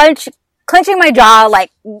 clenching my jaw,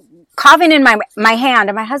 like coughing in my hand.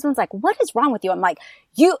 And my husband's like, what is wrong with you? I'm like,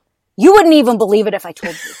 you wouldn't even believe it if I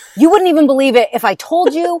told you. You wouldn't even believe it if I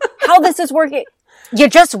told you how this is working. You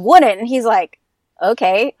just wouldn't. And he's like,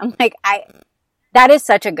 okay. I'm like, that is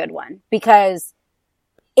such a good one because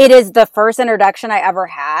it is the first introduction I ever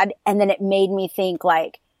had. And then it made me think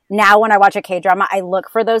like, now when I watch a K-drama, I look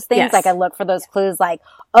for those things. Yes. Like I look for those clues like,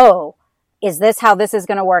 oh, is this how this is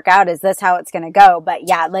going to work out? Is this how it's going to go? But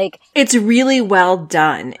yeah, like it's really well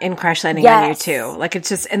done in Crash Landing on You too. Like it's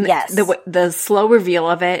just, and the slow reveal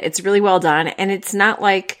of it, it's really well done. And it's not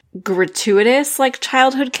like gratuitous, like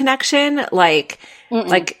childhood connection, like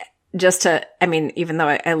just to, I mean, even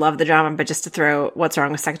though I love the drama, but just to throw What's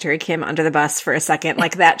Wrong with Secretary Kim under the bus for a second,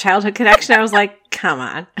 like that childhood connection, I was like, come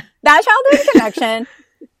on. That childhood connection.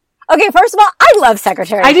 Okay, first of all, I love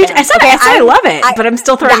Secretary I do. Kim. I said I love it, but I'm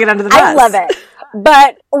still throwing it under the bus. I love it.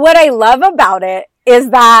 But what I love about it is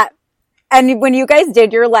that, and when you guys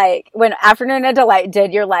did your when Afternoon of Delight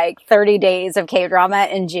did your 30 days of K-drama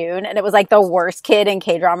in June, and it was like the worst kid in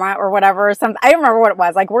K-drama or whatever, I don't remember what it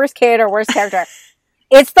was, like worst kid or worst character.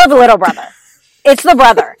 It's the little brother. It's the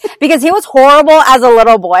brother. Because he was horrible as a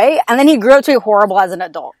little boy, and then he grew up to be horrible as an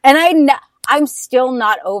adult. And I'm still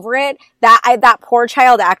not over it. That poor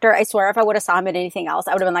child actor, I swear if I would have saw him in anything else,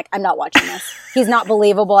 I would have been like, I'm not watching this. He's not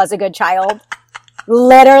believable as a good child.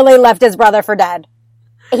 Literally left his brother for dead.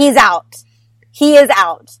 He's out. He is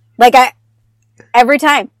out. Like every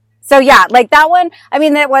time. So yeah, like that one, I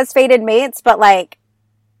mean, that was Fated Mates, but like,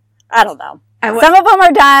 I don't know. Some of them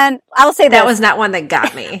are done. I'll say that was not one that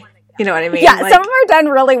got me. You know what I mean? Yeah, some of them are done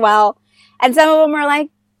really well. And some of them are like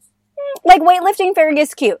Weightlifting Fairy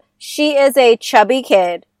is cute. She is a chubby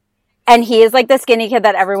kid, and he is like the skinny kid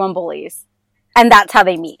that everyone bullies. And that's how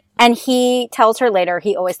they meet. And he tells her later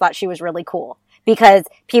he always thought she was really cool because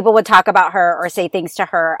people would talk about her or say things to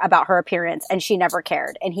her about her appearance, and she never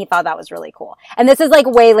cared. And he thought that was really cool. And this is like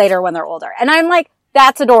way later when they're older. And I'm like,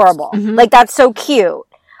 that's adorable. Mm-hmm. Like, that's so cute.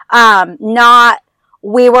 Not,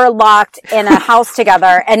 we were locked in a house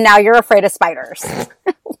together, and now you're afraid of spiders.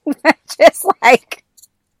 Just like,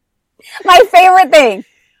 my favorite thing.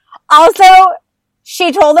 Also,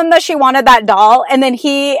 she told him that she wanted that doll, and then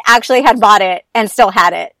he actually had bought it and still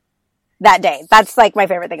had it that day. That's like my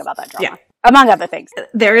favorite thing about that drama. Yeah. Among other things.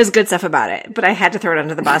 There is good stuff about it, but I had to throw it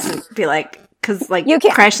under the bus and be like, cause like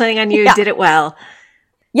Crash Landing on You did it well.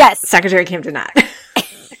 Yes. Secretary Kim did not.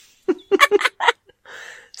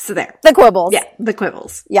 So there. The quibbles. Yeah. The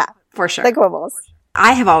quibbles. Yeah. For sure. The quibbles.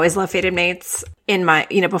 I have always loved Fated Mates in my,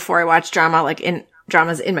 before I watched drama, like in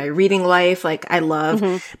dramas in my reading life, like I love,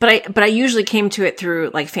 but I usually came to it through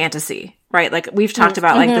like fantasy, right? Like we've talked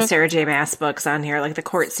about like the Sarah J Maas books on here, like the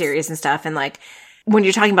court series and stuff. And like when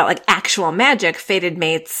you're talking about like actual magic, Fated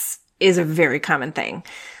Mates is a very common thing.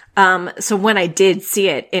 So when I did see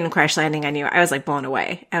it in Crash Landing on You, I was like blown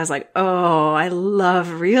away. I was like, oh, I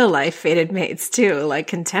love real life Fated Mates too. Like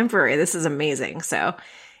contemporary. This is amazing. So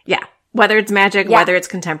yeah, whether it's magic, whether it's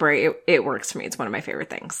contemporary, it works for me. It's one of my favorite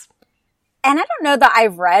things. And I don't know that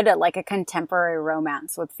I've read like a contemporary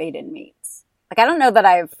romance with Fated Mates. Like I don't know that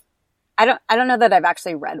I don't know that I've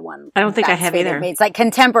actually read one. I don't think I have either. Mates, like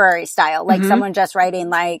contemporary style, like someone just writing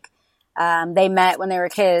like, they met when they were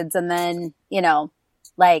kids and then,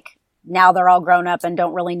 like now they're all grown up and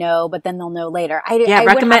don't really know, but then they'll know later. I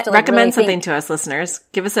recommend really something to us, listeners.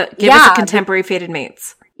 Give us a contemporary Fated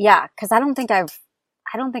Mates. Yeah, because I don't think I've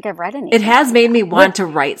read any. It has made me want to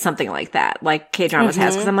write something like that, like K-dramas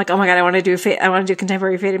has, because I'm like, oh my god, I want to do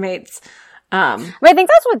contemporary Fated Mates. But I think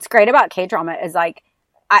that's what's great about K-drama is like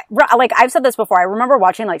I've said this before. I remember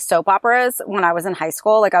watching like soap operas when I was in high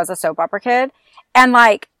school. Like I was a soap opera kid, and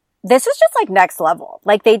like this is just like next level.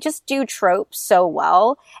 Like they just do tropes so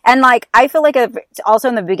well, and like I feel like also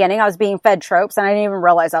in the beginning I was being fed tropes, and I didn't even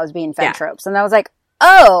realize I was being fed tropes, and I was like,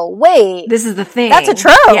 oh wait, this is the thing. That's a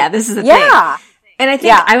trope. Yeah, this is the thing. And I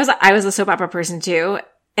think I was a soap opera person too.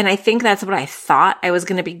 And I think that's what I thought I was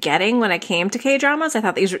going to be getting when I came to K-dramas. I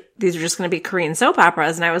thought these were just going to be Korean soap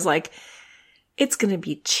operas. And I was like, it's going to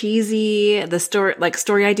be cheesy. The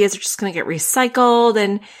story ideas are just going to get recycled.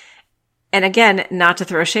 And again, not to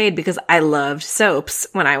throw shade because I loved soaps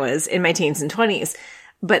when I was in my teens and 20s,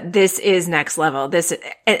 but this is next level.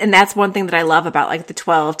 And that's one thing that I love about like the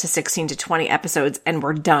 12 to 16 to 20 episodes and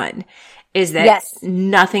we're done is that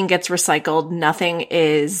nothing gets recycled. Nothing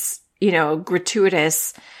is,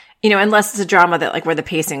 gratuitous, unless it's a drama that like where the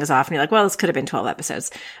pacing is off and you're like, well, this could have been 12 episodes.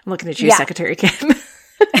 I'm looking at you, Secretary Kim.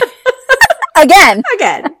 Again.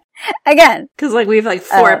 Cause like we have like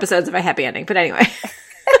 4 episodes of a happy ending, but anyway.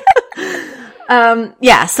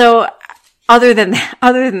 So other than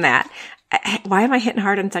that, why am I hitting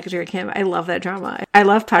hard on Secretary Kim? I love that drama. I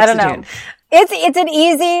love Park Seo-joon.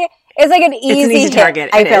 It's like an easy target.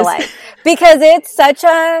 I feel like because it's such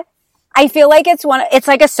a. I feel like it's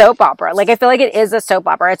like a soap opera. Like I feel like it is a soap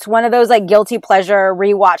opera. It's one of those like guilty pleasure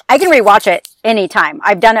rewatch. I can rewatch it anytime.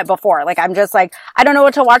 I've done it before. Like I'm just like, I don't know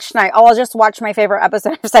what to watch tonight. Oh, I'll just watch my favorite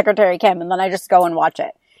episode of Secretary Kim and then I just go and watch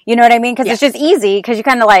it. You know what I mean? Cause it's just easy because you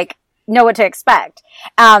kind of like know what to expect.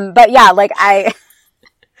 But yeah, like I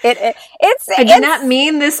did not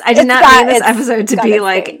mean this episode to be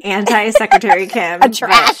like anti-Secretary Kim. A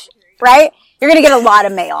trash, right? You're going to get a lot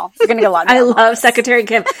of mail. I love Secretary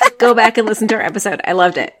Kim. Go back and listen to our episode. I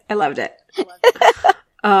loved it.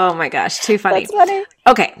 Oh my gosh. Too funny. That's funny.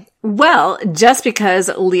 Okay. Well, just because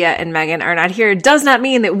Leah and Megan are not here does not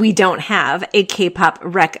mean that we don't have a K-pop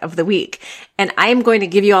rec of the week. And I am going to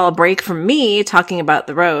give you all a break from me talking about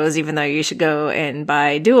the Rose, even though you should go and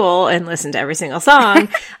buy Duel and listen to every single song,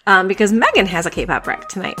 because Megan has a K-pop rec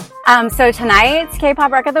tonight. So tonight's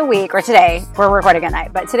K-pop rec of the week, or today, we're recording at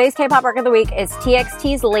night, but today's K-pop rec of the week is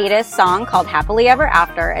TXT's latest song called Happily Ever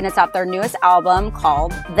After, and it's off their newest album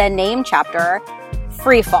called The Name Chapter,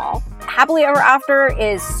 Free Fall. Happily Ever After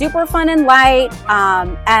is super fun and light,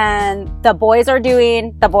 and the boys, I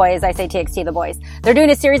say TXT, the boys, they're doing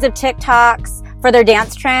a series of TikToks for their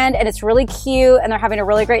dance trend, and it's really cute, and they're having a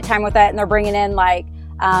really great time with it, and they're bringing in like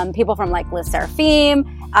people from like Les Seraphim.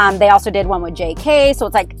 They also did one with JK, so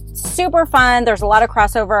it's like super fun. There's a lot of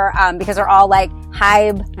crossover because they're all like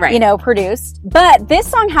HYBE, produced. But this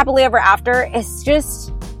song, Happily Ever After, is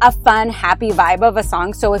just a fun, happy vibe of a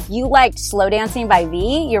song. So if you liked Slow Dancing by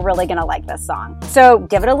V, you're really gonna like this song. So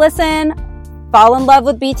give it a listen. Fall in love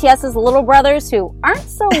with BTS's little brothers who aren't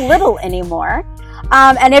so little anymore.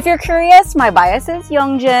 And if you're curious, my bias is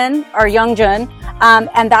Youngjun,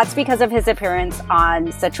 and that's because of his appearance on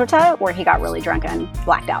Sechuta, where he got really drunk and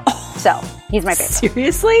blacked out. So he's my favorite.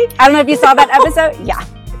 Seriously? I don't know if you saw that episode. Yeah.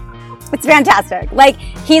 It's fantastic. Like,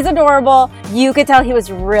 he's adorable. You could tell he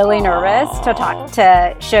was really nervous to talk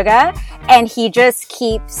to Suga, and he just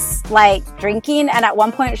keeps like drinking. And at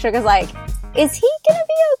one point, Suga's like, is he gonna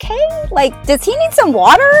be okay? Like, does he need some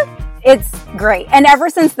water? It's great. And ever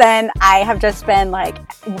since then, I have just been like,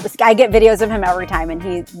 I get videos of him every time, and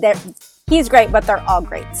he's great, but they're all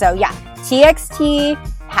great. So yeah, TXT,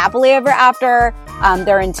 Happily Ever After.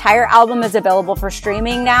 Their entire album is available for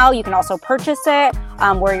streaming now. You can also purchase it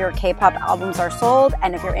where your K-pop albums are sold.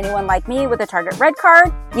 And if you're anyone like me with a Target Red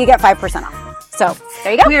Card, you get 5% off. So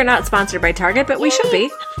there you go. We are not sponsored by Target, but we should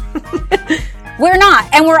be. We're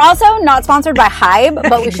not. And we're also not sponsored by HYBE,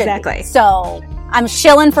 but we should be. So I'm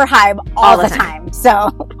shilling for HYBE all the time. So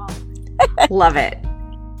love it.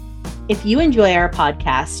 If you enjoy our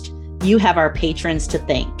podcast, you have our patrons to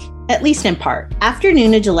thank. At least in part.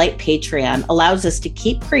 Afternoon of Delight Patreon allows us to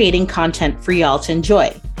keep creating content for y'all to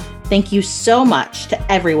enjoy. Thank you so much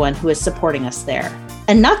to everyone who is supporting us there.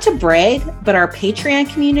 And not to brag, but our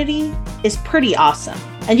Patreon community is pretty awesome.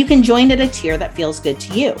 And you can join at a tier that feels good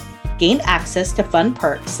to you. Gain access to fun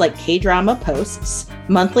perks like K-drama posts,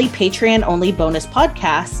 monthly Patreon-only bonus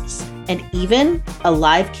podcasts, and even a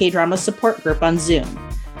live K-drama support group on Zoom.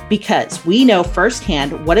 because we know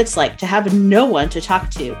firsthand what it's like to have no one to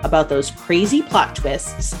talk to about those crazy plot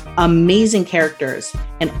twists, amazing characters,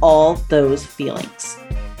 and all those feelings.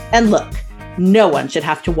 And look, no one should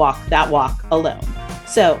have to walk that walk alone.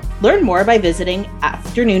 So learn more by visiting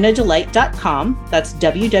afternoonadelight.com. That's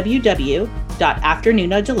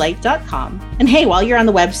www.afternoonadelight.com. And hey, while you're on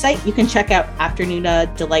the website, you can check out Afternoon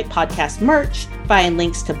Delight podcast merch, find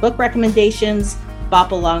links to book recommendations,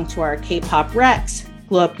 bop along to our K-pop Recs,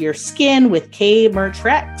 glow up your skin with K-merch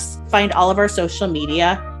Recs, find all of our social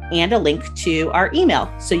media, and a link to our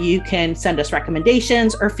email so you can send us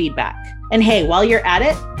recommendations or feedback. And hey, while you're at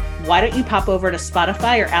it, why don't you pop over to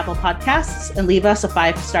Spotify or Apple Podcasts and leave us a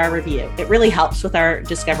 5-star review? It really helps with our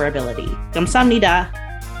discoverability. 감사합니다.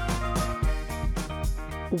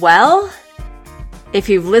 Well, if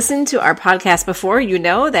you've listened to our podcast before, you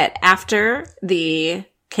know that after the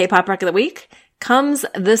K-pop Rec of the Week comes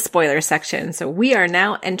the spoiler section. So we are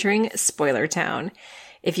now entering Spoiler Town.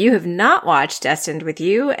 If you have not watched Destined With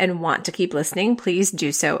You and want to keep listening, please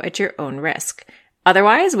do so at your own risk.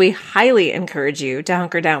 Otherwise, we highly encourage you to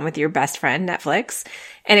hunker down with your best friend, Netflix,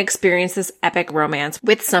 and experience this epic romance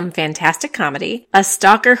with some fantastic comedy, a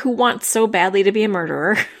stalker who wants so badly to be a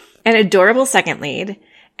murderer, an adorable second lead,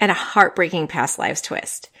 and a heartbreaking past lives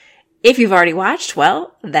twist. If you've already watched,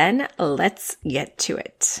 well, then let's get to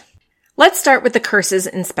it. Let's start with the curses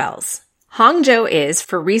and spells. Hongjo is,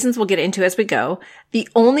 for reasons we'll get into as we go, the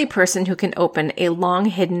only person who can open a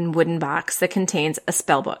long-hidden wooden box that contains a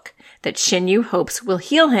spellbook that Shinyu hopes will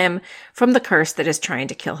heal him from the curse that is trying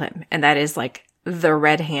to kill him. And that is like the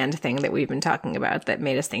red hand thing that we've been talking about that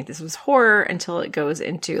made us think this was horror until it goes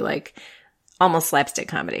into like almost slapstick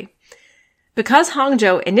comedy. Because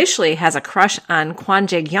Hongjo initially has a crush on Kwon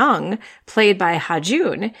Jae-young, played by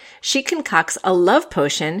Ha-jun, she concocts a love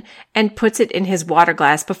potion and puts it in his water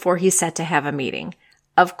glass before he's set to have a meeting.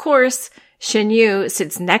 Of course, Shinyu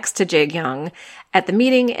sits next to Jae-young at the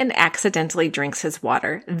meeting and accidentally drinks his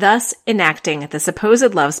water, thus enacting the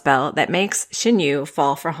supposed love spell that makes Shinyu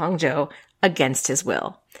fall for Hongjo against his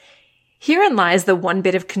will. Herein lies the one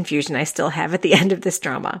bit of confusion I still have at the end of this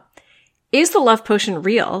drama. Is the love potion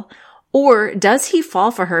real? Or does he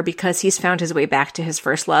fall for her because he's found his way back to his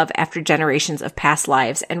first love after generations of past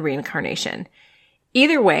lives and reincarnation?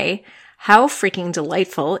 Either way, how freaking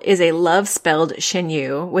delightful is a love-spelled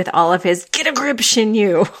Shinyu with all of his get a grip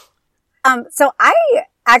Shinyu? So I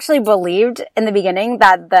actually believed in the beginning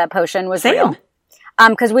that the potion was real.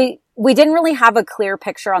 Because we didn't really have a clear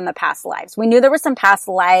picture on the past lives. We knew there were some past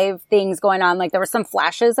life things going on, like there were some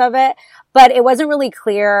flashes of it, but it wasn't really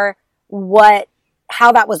clear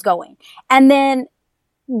how that was going. And then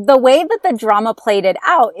the way that the drama played it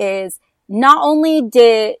out is not only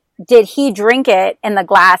did he drink it in the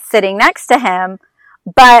glass sitting next to him,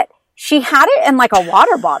 but she had it in like a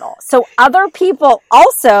water bottle. So other people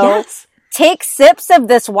also take sips of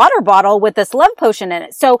this water bottle with this love potion in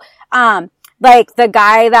it. So, like the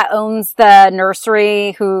guy that owns the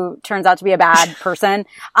nursery who turns out to be a bad person,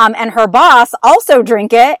 and her boss also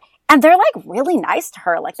drink it. And they're like really nice to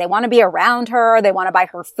her. Like they want to be around her. They want to buy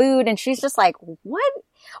her food. And she's just like,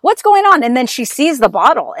 what's going on? And then she sees the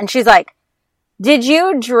bottle and she's like, did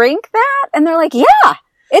you drink that? And they're like, yeah,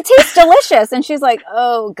 it tastes delicious. And she's like,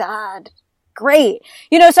 oh God, great.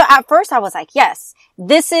 So at first I was like, yes,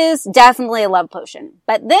 this is definitely a love potion.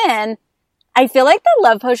 But then I feel like the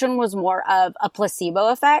love potion was more of a placebo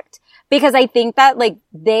effect. Because I think that like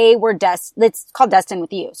they were it's called Destined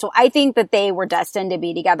With You. So I think that they were destined to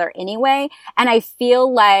be together anyway. And I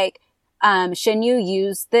feel like, Shinyu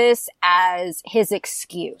used this as his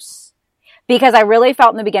excuse. Because I really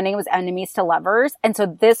felt in the beginning it was enemies to lovers. And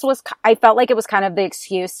so I felt like it was kind of the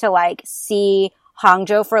excuse to like see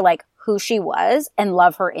Hongjo for like who she was and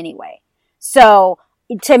love her anyway. So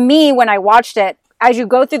to me, when I watched it, as you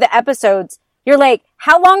go through the episodes, you're like,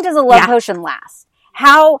 how long does a love potion last?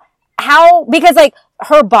 Because like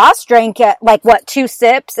her boss drank it, like 2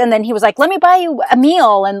 sips. And then he was like, let me buy you a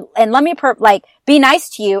meal and let me be nice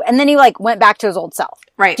to you. And then he like went back to his old self.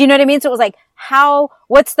 Right. Do you know what I mean? So it was like,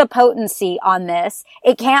 what's the potency on this?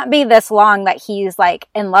 It can't be this long that he's like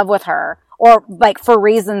in love with her or like for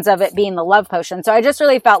reasons of it being the love potion. So I just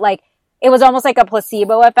really felt like it was almost like a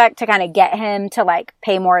placebo effect to kind of get him to like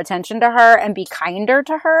pay more attention to her and be kinder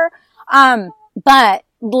to her. But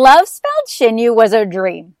love spelled Shinyu was a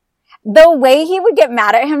dream. The way he would get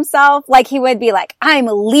mad at himself, like he would be like, I'm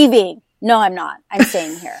leaving. No, I'm not. I'm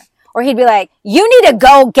staying here. Or he'd be like, you need to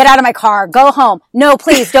go, get out of my car, go home. No,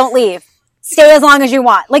 please don't leave. Stay as long as you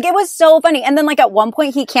want. Like it was so funny. And then like at one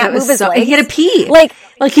point he can't move his legs. He had to pee. Like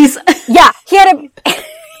he's, yeah, he had a,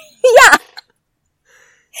 yeah.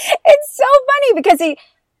 It's so funny because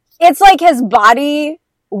it's like his body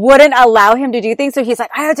wouldn't allow him to do things. So he's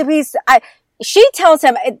like, I have to pee. She tells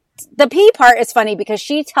him, the pee part is funny because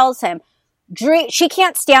she tells him, she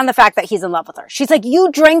can't stand the fact that he's in love with her. She's like,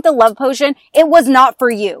 you drank the love potion. It was not for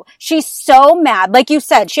you. She's so mad. Like you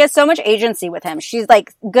said, she has so much agency with him. She's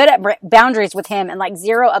like good at boundaries with him and like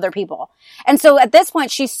zero other people. And so at this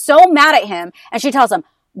point, she's so mad at him and she tells him,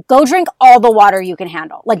 go drink all the water you can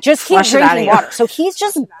handle. Like just keep drinking water. So he's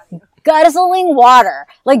just guzzling water,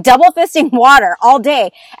 like double fisting water all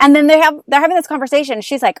day. And then they're having this conversation. And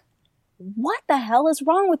she's like, what the hell is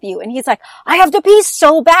wrong with you? And he's like, I have to pee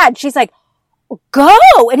so bad. She's like, go.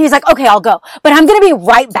 And he's like, okay, I'll go, but I'm going to be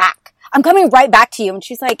right back. I'm coming right back to you. And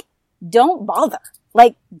she's like, don't bother.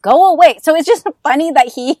 Like, go away. So it's just funny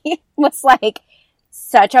that he was like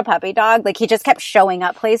such a puppy dog. Like he just kept showing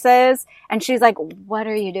up places and she's like, what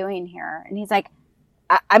are you doing here? And he's like,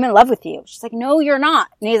 I'm in love with you. She's like, no, you're not.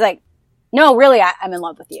 And he's like, no, really, I'm in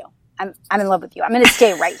love with you. I'm in love with you. I'm going to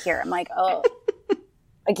stay right here. I'm like, oh,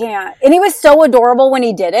 I can't. And he was so adorable when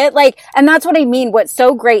he did it. Like, and that's what I mean. What's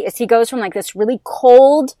so great is he goes from like this really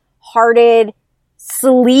cold-hearted,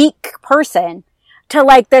 sleek person to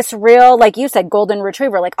like this real, like you said, golden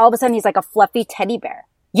retriever. Like all of a sudden he's like a fluffy teddy bear.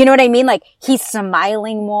 You know what I mean? Like he's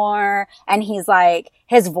smiling more and he's like,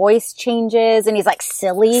 his voice changes and he's like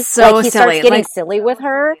silly. So like he silly. starts getting silly with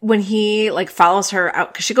her. When he like follows her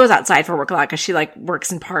out, cause she goes outside for work a lot cause she like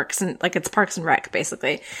works in parks and like it's Parks and Rec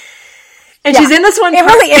basically. And she's in this one park.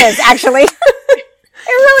 It really is actually. It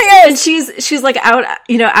really is. And she's like out,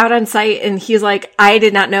 out on site and he's like, I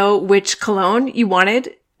did not know which cologne you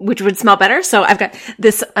wanted, which would smell better. So I've got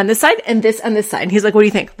this on this side and this on this side. And he's like, what do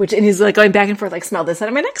you think? And he's like going back and forth, like smell this side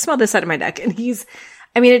of my neck, smell this side of my neck. And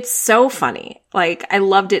it's so funny. Like I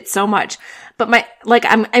loved it so much, but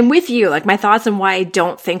I'm with you. Like my thoughts on why I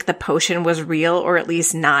don't think the potion was real or at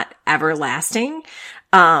least not everlasting,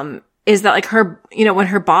 is that like her, when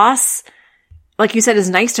her boss, like you said, is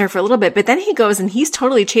nice to her for a little bit, but then he goes and he's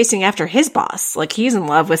totally chasing after his boss. Like he's in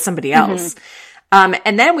love with somebody else. Mm-hmm.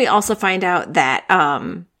 And then we also find out that,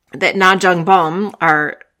 that Na Jung Bom,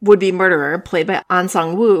 our would-be murderer, played by An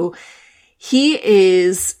Sang-woo, he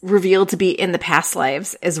is revealed to be in the past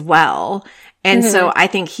lives as well. And so I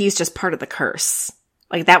think he's just part of the curse.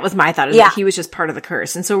 Like that was my thought, is that he was just part of the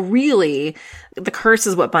curse. And so really the curse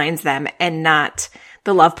is what binds them and not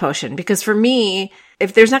the love potion. Because for me,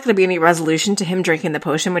 if there's not going to be any resolution to him drinking the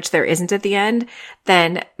potion, which there isn't at the end,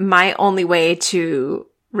 then my only way to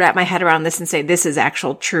wrap my head around this and say this is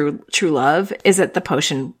actual true love is that the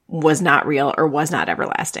potion was not real or was not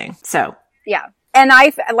everlasting. So yeah. And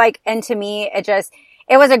and to me,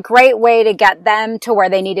 it was a great way to get them to where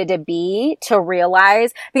they needed to be to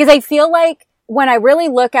realize, because I feel like when I really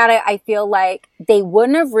look at it, I feel like they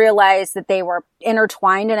wouldn't have realized that they were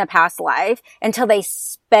intertwined in a past life until they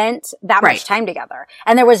spent that much time together.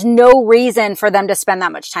 And there was no reason for them to spend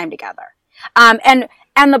that much time together. And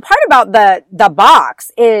the part about the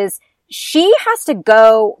box is she has to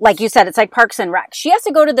go, like you said, it's like Parks and Rec. She has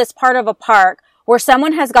to go to this part of a park where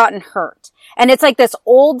someone has gotten hurt. And it's like this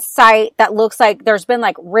old site that looks like there's been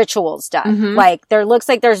like rituals done. Mm-hmm. Like looks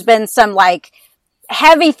like there's been some like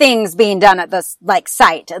heavy things being done at this like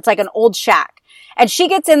site. It's like an old shack. And she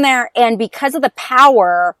gets in there, and because of the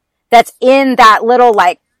power that's in that little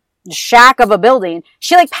like shack of a building,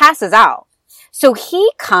 she like passes out. So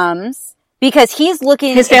he comes because he's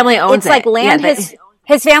looking. His family owns it. It's like land. Yeah,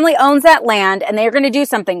 his family owns that land, and they're going to do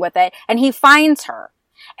something with it. And he finds her.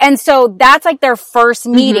 And so that's like their first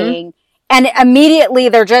meeting. Mm-hmm. And immediately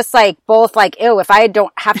they're just like, both like, ew, if I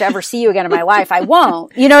don't have to ever see you again in my life, I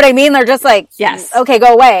won't. You know what I mean? They're just like, yes, okay,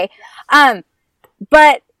 go away.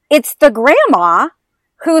 But it's the grandma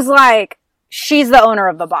who's like, she's the owner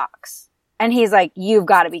of the box. And he's like, you've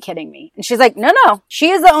got to be kidding me. And she's like, no,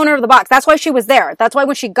 she is the owner of the box. That's why she was there. That's why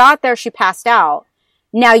when she got there, she passed out.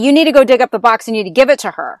 Now you need to go dig up the box and you need to give it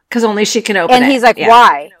to her. Because only she can open it. And he's like,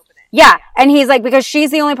 why? Yeah. And he's like, because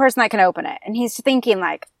she's the only person that can open it. And he's thinking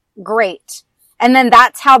like, great. And then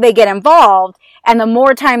that's how they get involved. And the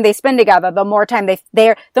more time they spend together, the more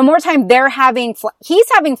time they're having, he's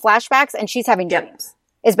having flashbacks and she's having dreams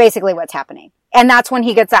is basically what's happening. And that's when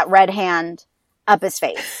he gets that red hand up his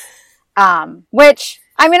face. Which,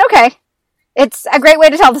 I mean, okay. It's a great way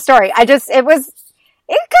to tell the story. It was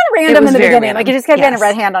kind of random in the beginning. Random. Like it just kept getting a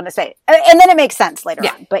red hand on his face. And then it makes sense later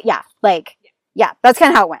on. But that's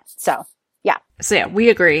kind of how it went. So. So yeah, we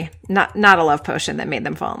agree. Not a love potion that made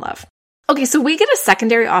them fall in love. Okay, so we get a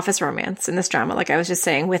secondary office romance in this drama, like I was just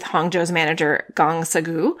saying, with Hongjo's manager, Gong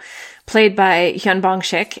Sagu, played by Hyun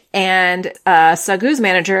Bong-shik, and Sagu's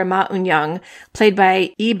manager, Ma Eun-young, played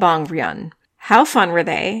by Lee Bong-ryun. How fun were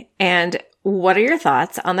they? And what are your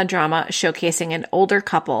thoughts on the drama showcasing an older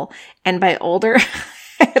couple? And by older,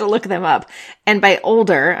 I had to look them up. And by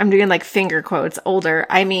older, I'm doing like finger quotes, older,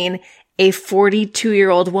 I mean a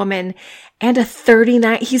 42-year-old woman and a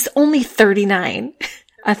 39, he's only 39,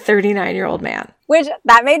 a 39-year-old man. Which,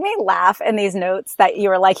 that made me laugh in these notes that you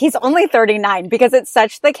were like, he's only 39, because it's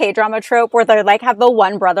such the K-drama trope where they like have the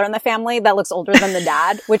one brother in the family that looks older than the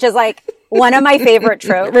dad, which is like one of my favorite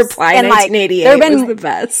tropes. Reply and 1988 was the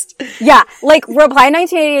best. Yeah, like Reply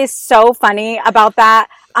 1988 is so funny about that.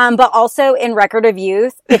 But also in Record of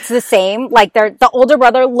Youth, it's the same. Like the older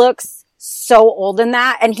brother looks so old in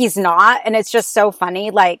that and he's not. And it's just so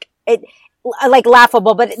funny. Like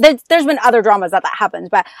laughable, but there's been other dramas that happens,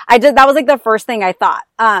 but that was like the first thing I thought.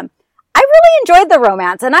 I really enjoyed the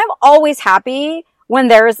romance, and I'm always happy when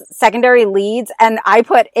there's secondary leads and I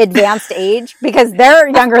put advanced age because they're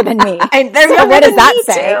younger than me. And they're younger what does than that me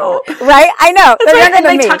say? too. Right? I know. They're younger and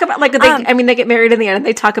than they me. talk about like, they get married in the end and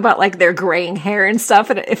they talk about like their graying hair and stuff.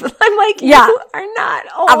 And if I'm like, yeah, you are not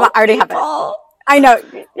old. I already have it. I know.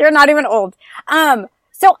 You're not even old.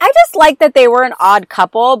 So I just like that they were an odd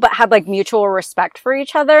couple, but had like mutual respect for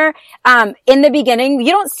each other. In the beginning,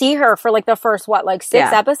 you don't see her for like the first, 6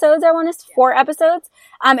 episodes, 4 episodes.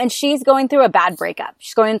 And she's going through a bad breakup.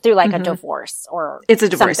 She's going through like a divorce or it's a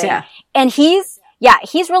divorce, something. yeah. And he's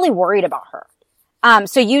really worried about her.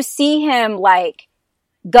 So you see him like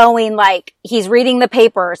going like he's reading the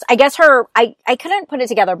papers. I guess I couldn't put it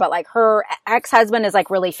together, but like her ex-husband is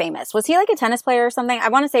like really famous. Was he like a tennis player or something? I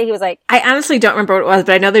want to say he was like, I honestly don't remember what it was,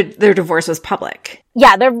 but I know their divorce was public.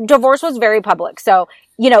 Yeah, their divorce was very public. So,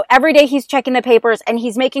 every day he's checking the papers and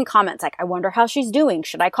he's making comments like, I wonder how she's doing.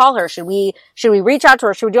 Should I call her? Should we reach out to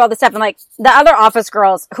her? Should we do all this stuff? And like the other office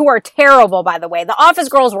girls, who are terrible, by the way, the office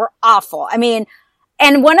girls were awful. I mean,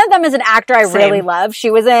 and one of them is an actor I really love.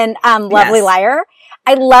 She was in Lovely Liar.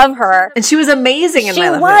 I love her. And she was amazing in My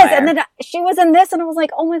Lovely Liar. She was. And then she was in this and I was like,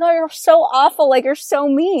 oh my God, you're so awful. Like, you're so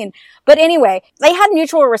mean. But anyway, they had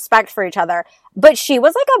mutual respect for each other. But she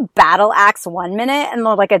was like a battle axe one minute and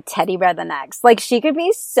like a teddy bear the next. Like, she could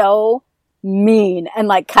be so mean and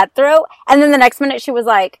like cutthroat. And then the next minute she was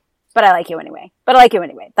like, but I like you anyway. But I like you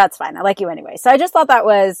anyway. That's fine. I like you anyway. So I just thought that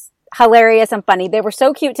was hilarious and funny. They were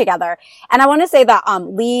so cute together. And I want to say that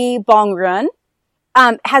Lee Bong-ryun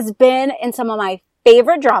has been in some of my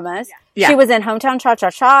favorite dramas. Yeah. She was in Hometown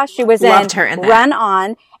Cha-Cha-Cha. She was in Run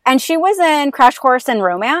On. And she was in Crash Course in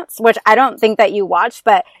Romance, which I don't think that you watched,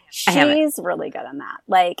 but she's really good in that.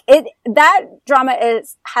 Like that drama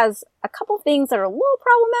has a couple things that are a little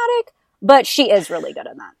problematic, but she is really good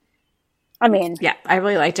in that. I mean, yeah, I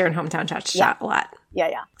really liked her in Hometown Cha-Cha-Cha a lot. Yeah.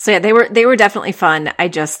 So yeah, they were definitely fun. I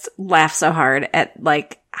just laughed so hard at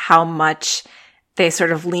like how much they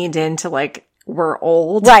sort of leaned into like, we're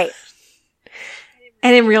old. Right.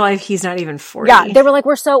 And in real life, he's not even 40. Yeah, they were like,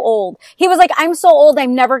 we're so old. He was like, I'm so old,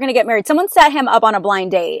 I'm never going to get married. Someone set him up on a blind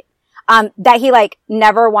date that he like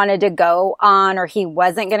never wanted to go on, or he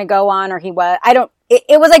wasn't going to go on, or he was,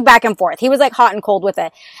 it was like back and forth. He was like hot and cold with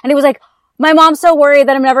it. And he was like, my mom's so worried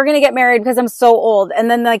that I'm never going to get married because I'm so old. And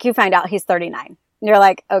then like you find out he's 39. And you're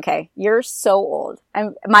like, okay, you're so old.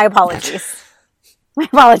 My apologies. My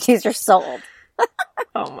apologies, you're so old.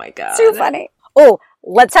 Oh my God. Too funny. Oh,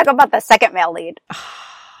 let's talk about the second male lead.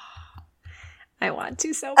 I want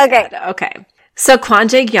to so bad. Okay. So Kwon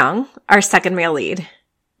Jae-kyung, our second male lead,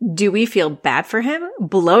 do we feel bad for him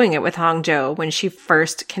blowing it with Hong Jo when she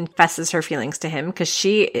first confesses her feelings to him? Because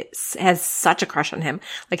she has such a crush on him.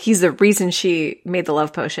 Like, he's the reason she made the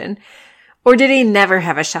love potion. Or did he never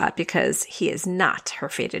have a shot because he is not her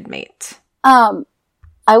fated mate? I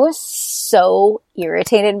was so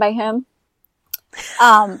irritated by him.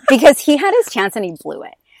 Because he had his chance and he blew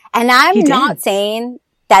it. And I'm not saying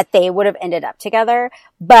that they would have ended up together,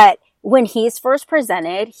 but when he's first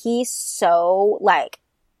presented, he's so like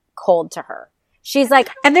cold to her. She's like,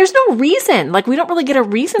 and there's no reason. Like, we don't really get a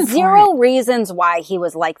reason for it. Zero reasons why he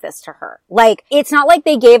was like this to her. Like, it's not like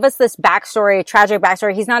they gave us this backstory, tragic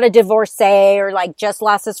backstory. He's not a divorcee or like just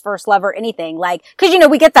lost his first love or anything. Like, cause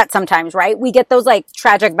we get that sometimes, right? We get those like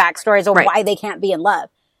tragic backstories of why they can't be in love.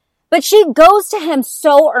 But she goes to him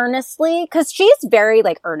so earnestly because she's very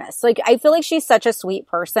like earnest. Like, I feel like she's such a sweet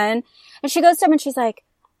person. And she goes to him and she's like,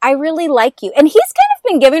 I really like you. And he's kind of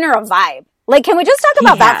been giving her a vibe. Like, can we just talk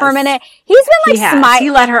about that for a minute? He's been like smiling.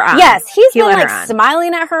 He let her on. Yes, he's been like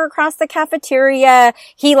smiling at her across the cafeteria.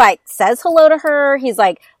 He like says hello to her. He's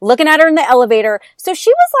like looking at her in the elevator. So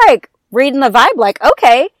she was like reading the vibe like,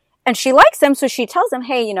 okay. And she likes him. So she tells him,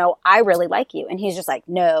 hey, I really like you. And he's just like,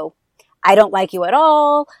 no. I don't like you at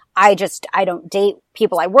all. I don't date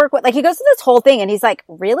people I work with. Like, he goes through this whole thing and he's like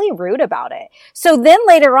really rude about it. So then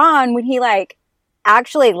later on, when he like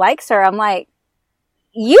actually likes her, I'm like,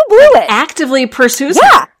 you blew it. Actively pursues her.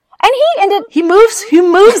 Yeah. And he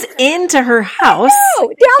moves into her house.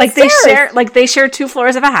 Downstairs. They share 2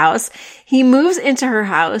 floors of a house. He moves into her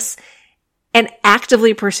house and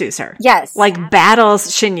actively pursues her. Yes. Like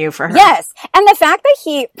battles Shinyu for her. Yes. And the fact that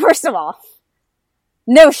he, first of all,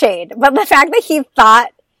 no shade, but the fact that he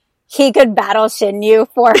thought he could battle Shinyu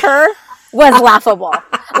for her was laughable.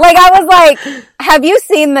 Like, I was like, have you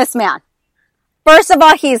seen this man? First of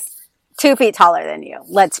all, he's 2 feet taller than you.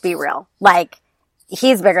 Let's be real. Like,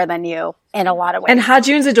 he's bigger than you in a lot of ways. And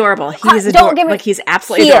Ha-Jun's adorable. He's adorable. Like, he's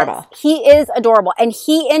absolutely adorable. He is adorable. And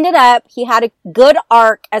he had a good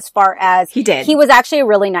arc as far as he did. He was actually a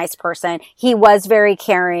really nice person. He was very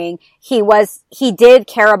caring. He did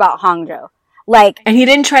care about Hangzhou. Like, and he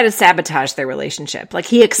didn't try to sabotage their relationship. Like,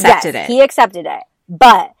 he accepted it. He accepted it.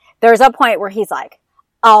 But there's a point where he's like,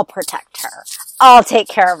 I'll protect her. I'll take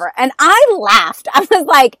care of her. And I laughed. I was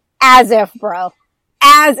like, as if, bro.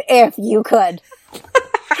 As if you could.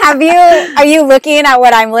 Are you looking at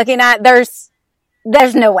what I'm looking at? There's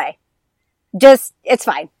no way. Just, it's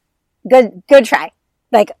fine. Good try.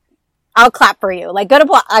 Like, I'll clap for you. Like, good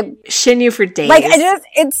applause. Shinyu for days. Like,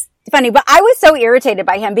 it's funny, but I was so irritated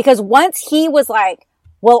by him because once he was like,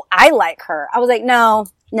 well, I like her. I was like, no,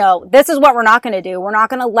 this is what we're not going to do. We're not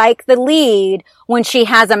going to like the lead when she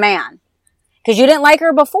has a man. Because you didn't like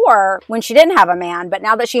her before when she didn't have a man, but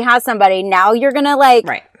now that she has somebody, now you're going to like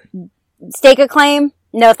stake a claim.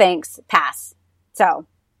 No thanks. Pass. So,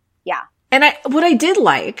 yeah. And what I did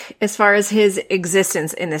like as far as his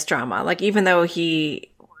existence in this drama, like even though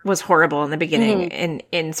he was horrible in the beginning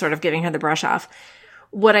in sort of giving her the brush off,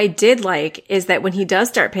 what I did like is that when he does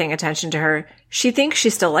start paying attention to her, she thinks she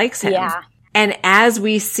still likes him. Yeah. And as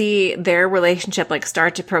we see their relationship like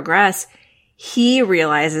start to progress, he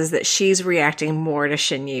realizes that she's reacting more to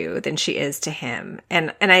Shinyu than she is to him.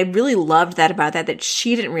 And I really loved that about that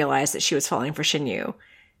she didn't realize that she was falling for Shinyu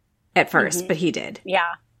at first, but he did.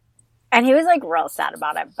 Yeah. And he was like real sad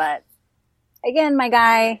about it. But again, my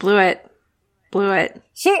guy. Blew it.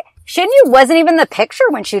 Shinyu wasn't even the picture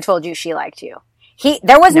when she told you she liked you.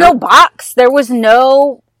 There was no box. There was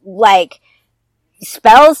no like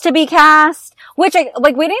spells to be cast, which we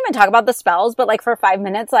didn't even talk about the spells, but like for 5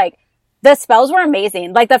 minutes, like the spells were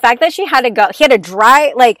amazing. Like the fact that he had to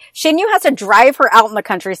drive, like Shinyu has to drive her out in the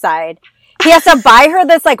countryside. He has to buy her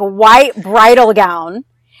this like white bridal gown.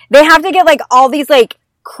 They have to get like all these like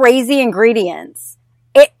crazy ingredients.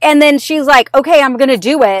 And then she's like, okay, I'm going to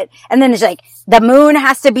do it. And then it's like, the moon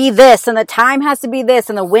has to be this and the time has to be this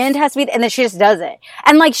and the wind has to be, and then she just does it.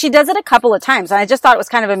 And like, she does it a couple of times. And I just thought it was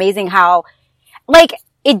kind of amazing how like,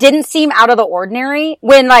 it didn't seem out of the ordinary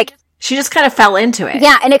when like, she just kind of fell into it.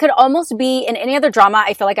 Yeah. And it could almost be in any other drama.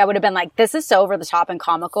 I feel like I would have been like, this is so over the top and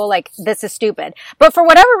comical. Like, this is stupid. But for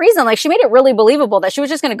whatever reason, like, she made it really believable that she was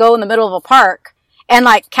just going to go in the middle of a park and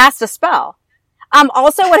like cast a spell.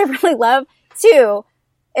 Also what I really love too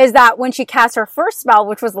is that when she cast her first spell,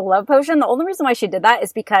 which was the love potion, the only reason why she did that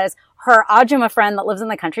is because her Ajumma friend that lives in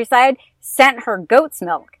the countryside sent her goat's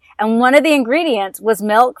milk. And one of the ingredients was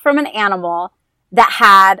milk from an animal that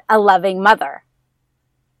had a loving mother.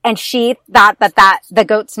 And she thought that the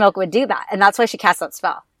goat's milk would do that. And that's why she cast that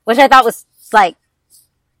spell, which I thought was like,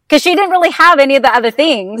 cause she didn't really have any of the other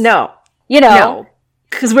things. No. You know? No.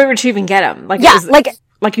 Cause where would she even get them? Like, yeah,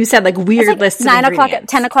 like you said, like weird like lists of 9 o'clock,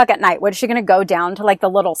 10 o'clock at night. What is she going to go down to like the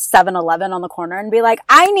little 7-Eleven on the corner and be like,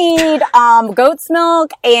 I need, goat's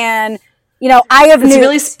milk and, you know, I have this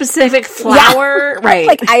really specific flour. Yeah. Right.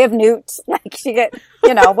 Like I have newts. Like she get,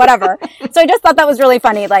 you know, whatever. So I just thought that was really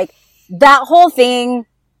funny. Like that whole thing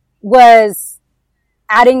was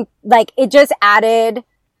adding, like it just added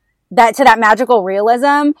that to that magical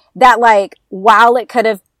realism that like, while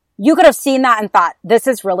you could have seen that and thought, this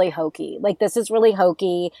is really hokey. Like, this is really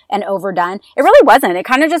hokey and overdone. It really wasn't. It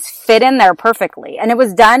kind of just fit in there perfectly. And it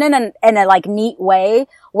was done in a like neat way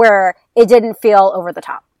where it didn't feel over the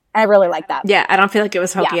top. And I really like that. Yeah. I don't feel like it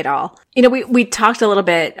was hokey at all. You know, we talked a little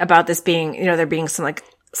bit about this being, you know, there being some like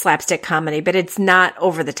slapstick comedy, but it's not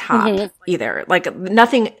over the top either. Like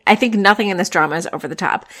I think nothing in this drama is over the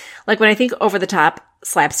top. Like when I think over the top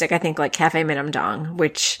slapstick, I think like Cafe Minam Dong,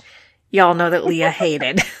 which y'all know that Leah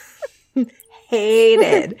hated.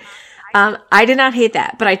 Hated. I did not hate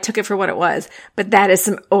that, but I took it for what it was. But that is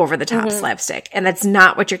some over the top slapstick. And that's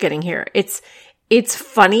not what you're getting here. It's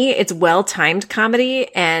funny. It's well timed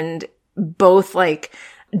comedy and both like,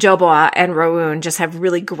 Joboa and Rowoon just have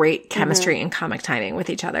really great chemistry and comic timing with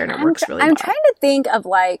each other, and it works really well. I'm trying to think of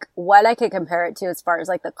like what I could compare it to as far as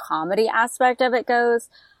like the comedy aspect of it goes.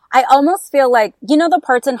 I almost feel like, you know, the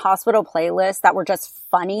parts in Hospital Playlist that were just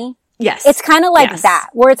funny? Yes. It's kind of like that,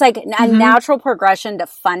 where it's like a natural progression to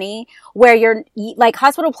funny, where you're like,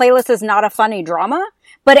 Hospital Playlist is not a funny drama,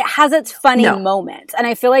 but it has its funny moments. And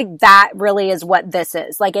I feel like that really is what this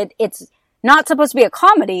is. Like it's not supposed to be a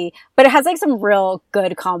comedy, but it has like some real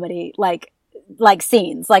good comedy, like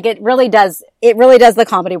scenes. Like it really does the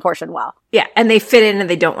comedy portion well. Yeah. And they fit in and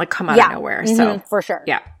they don't like come out of nowhere. So for sure.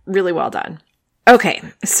 Yeah. Really well done. Okay,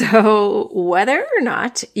 so whether or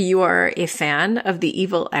not you are a fan of the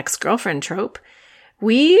evil ex-girlfriend trope,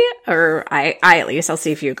 I at least, I'll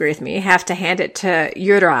see if you agree with me, have to hand it to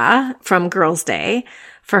Yura from Girls' Day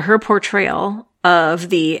for her portrayal of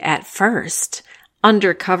the, at first,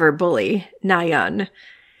 undercover bully, Nayeon.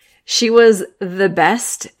 She was the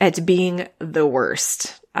best at being the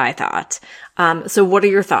worst, I thought. So what are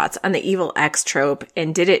your thoughts on the evil ex trope,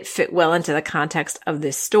 and did it fit well into the context of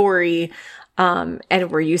this story?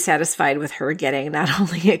 And were you satisfied with her getting not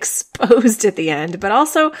only exposed at the end, but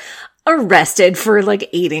also arrested for like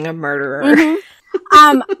aiding a murderer?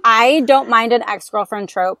 I don't mind an ex-girlfriend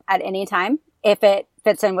trope at any time if it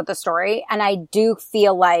fits in with the story. And I do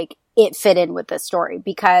feel like it fit in with the story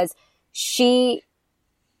because she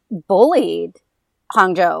bullied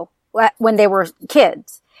Hangzhou when they were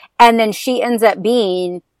kids. And then she ends up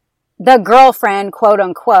being the girlfriend, quote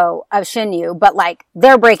unquote, of Shinyu, but like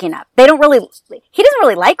they're breaking up. He doesn't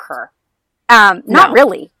really like her. Not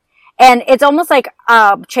really. And it's almost like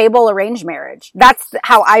a Chaebol arranged marriage. That's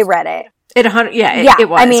how I read it. It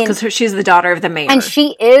was. I mean, because she's the daughter of the mayor. And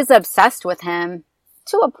she is obsessed with him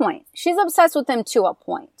to a point.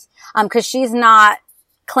 Cause she's not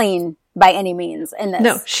clean by any means in this.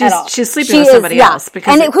 No, she's sleeping with somebody else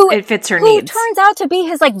because it fits her needs. Who turns out to be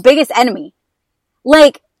his like biggest enemy.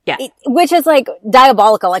 Like, yeah. Which is like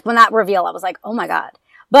diabolical. Like when that reveal, I was like, oh my God.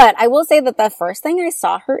 But I will say that the first thing I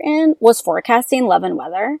saw her in was Forecasting Love and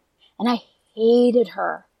Weather. And I hated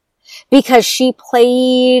her because she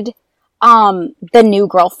played, the new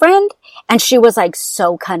girlfriend and she was like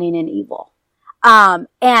so cunning and evil. And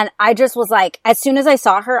I just was like, as soon as I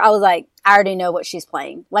saw her, I was like, I already know what she's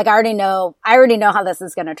playing. Like I already know how this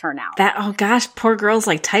is going to turn out. Oh gosh, poor girl's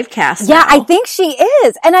like typecast. Yeah, now. I think she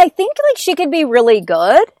is. And I think like she could be really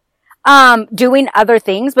good, doing other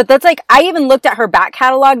things. But that's like, I even looked at her back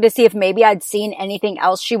catalog to see if maybe I'd seen anything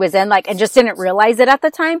else she was in, like, and just didn't realize it at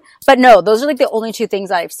the time. But no, those are like the only two things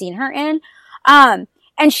that I've seen her in.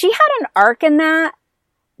 And she had an arc in that,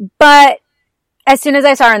 but as soon as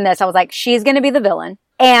I saw her in this, I was like, she's going to be the villain.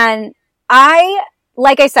 And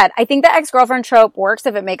like I said, I think the ex-girlfriend trope works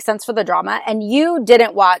if it makes sense for the drama. And you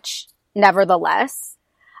didn't watch Nevertheless.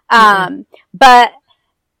 But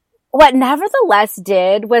what Nevertheless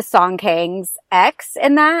did with Song Kang's ex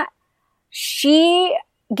in that, she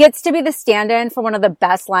gets to be the stand-in for one of the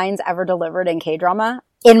best lines ever delivered in K-drama,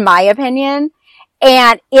 in my opinion.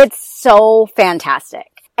 And it's so fantastic.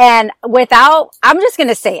 And I'm just going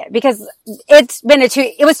to say it because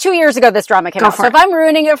it was 2 years ago this drama came out. So if I'm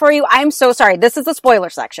ruining it for you, I'm so sorry. This is the spoiler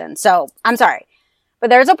section. So I'm sorry. But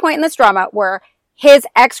there's a point in this drama where his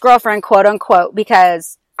ex-girlfriend, quote unquote,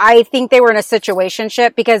 because I think they were in a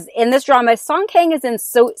situationship, because in this drama, Song Kang is in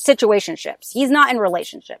situationships. He's not in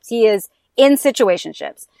relationships. He is in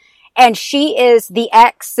situationships. And she is the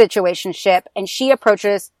ex-situationship and she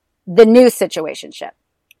approaches the new situationship.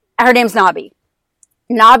 Her name's Nabi.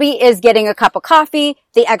 Nabi is getting a cup of coffee.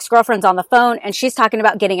 The ex-girlfriend's on the phone and she's talking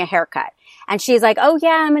about getting a haircut. And she's like, oh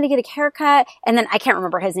yeah, I'm going to get a haircut. And then I can't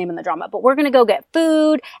remember his name in the drama, but we're going to go get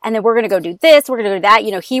food. And then we're going to go do this. We're going to do that.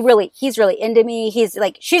 You know, he's really into me. He's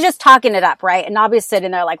like, she's just talking it up, right? And Nabi's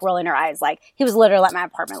sitting there like rolling her eyes like, he was literally at my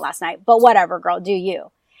apartment last night, but whatever, girl, do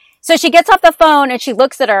you. So she gets off the phone and she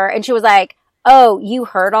looks at her and she was like, oh, you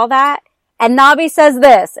heard all that? And Nabi says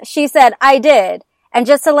this. She said, I did. And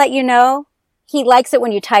just to let you know, he likes it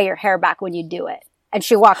when you tie your hair back when you do it. And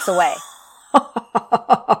she walks away.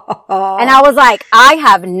 And I was like, I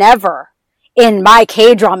have never in my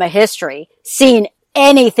K-drama history seen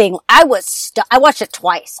anything. I watched it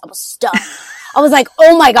twice. I was stunned. I was like,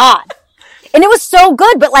 oh my God. And it was so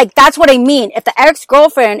good. But like, that's what I mean. If the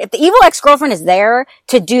evil ex-girlfriend is there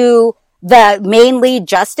to do the main lead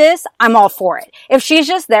justice, I'm all for it. If she's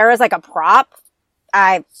just there as like a prop,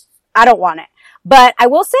 I don't want it. But I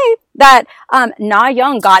will say that, Na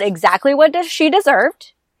Young got exactly what she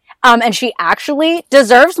deserved. And she actually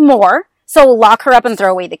deserves more. So lock her up and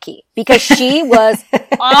throw away the key because she was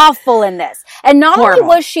awful in this. And not only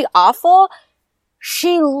was she awful,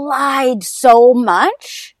 she lied so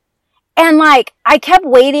much. And like, I kept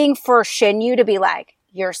waiting for Shinyu to be like,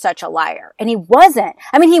 you're such a liar. And he wasn't.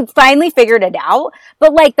 I mean, he finally figured it out.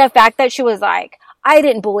 But like the fact that she was like, I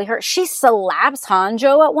didn't bully her. She slaps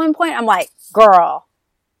Hanjo at one point. I'm like, girl,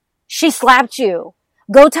 she slapped you.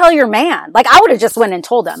 Go tell your man. Like, I would have just went and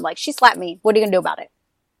told him, like, she slapped me. What are you going to do about it?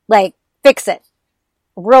 Like, fix it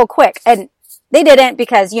real quick. And they didn't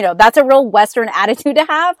because, you know, that's a real Western attitude to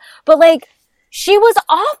have. But like, she was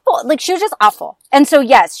awful. Like, she was just awful. And so,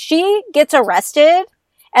 yes, she gets arrested.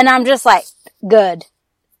 And I'm just like, good.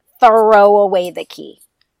 Throw away the key.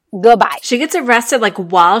 Goodbye. She gets arrested like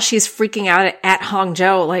while she's freaking out at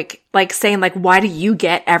Hangzhou, like saying like, why do you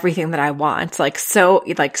get everything that I want? Like just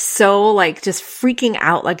freaking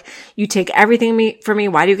out. Like, you take everything from me.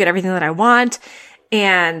 Why do you get everything that I want?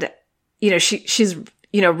 And, you know, she's,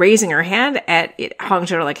 you know, raising her hand at Hangzhou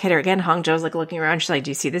to like hit her again. Hangzhou's like looking around. She's like,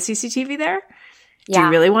 do you see the CCTV there? Do you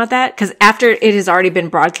really want that? Because after it has already been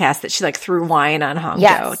broadcast that she like threw wine on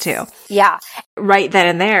Hangzhou too. Yeah. Right then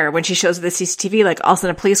and there, when she shows the CCTV, like all of a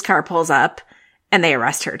sudden a police car pulls up and they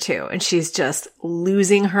arrest her too. And she's just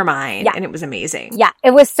losing her mind. Yeah. And it was amazing. Yeah.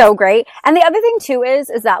 It was so great. And the other thing too is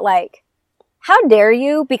that like, how dare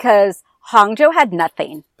you? Because Hangzhou had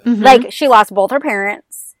nothing. Mm-hmm. Like, she lost both her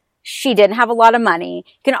parents. She didn't have a lot of money.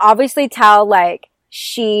 You can obviously tell like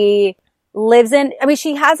she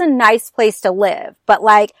has a nice place to live, but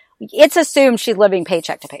like, it's assumed she's living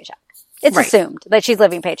paycheck to paycheck. It's assumed that she's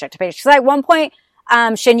living paycheck to paycheck. She's like, at one point,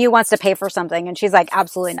 Shinyu wants to pay for something and she's like,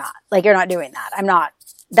 absolutely not. Like, you're not doing that.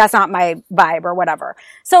 That's not my vibe or whatever.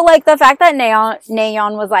 So like the fact that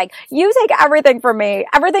Nayeon was like, you take everything from me.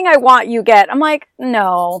 Everything I want, you get. I'm like,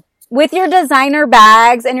 no. With your designer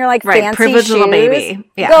bags and your like fancy privileged shoes, little baby.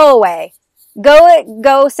 Yeah. Go away.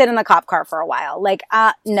 Go sit in the cop car for a while. Like,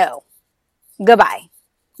 no. Goodbye.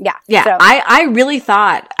 Yeah. Yeah. So. I really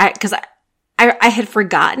thought, cause I had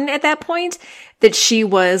forgotten at that point that she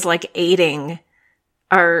was like aiding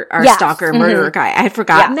our stalker murderer guy. I had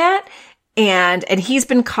forgotten that. And he's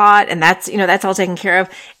been caught and that's all taken care of.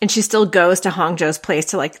 And she still goes to Hangzhou's place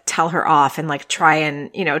to like tell her off and like try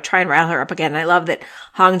and rile her up again. And I love that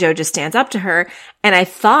Hangzhou just stands up to her. And I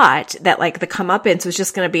thought that like the comeuppance was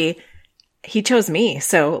just going to be, he chose me.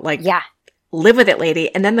 So like, live with it,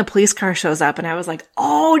 lady. And then the police car shows up and I was like,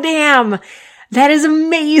 oh, damn, that is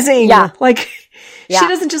amazing. Yeah. Like, she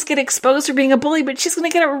doesn't just get exposed for being a bully, but she's going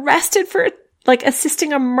to get arrested for like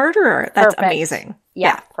assisting a murderer. That's amazing.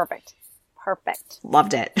 Yeah. Perfect.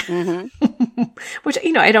 Loved it. Mm-hmm. Which,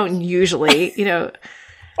 I don't usually,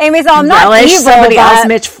 Amy, so I'm not relish evil, somebody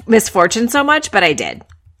else's misfortune so much, but I did.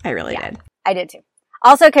 I really did. I did too.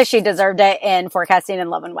 Also because she deserved it in Forecasting and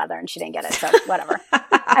Love and Weather and she didn't get it. So whatever.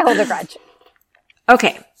 I hold a grudge.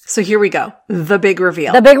 Okay, so here we go. The big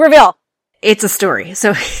reveal. It's a story.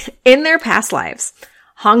 So in their past lives,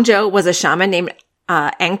 Hangzhou was a shaman named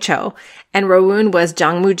Angcho, and Rowoon was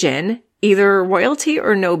Jangmu-jin, either royalty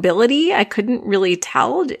or nobility. I couldn't really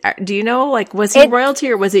tell. Do you know, like, was he royalty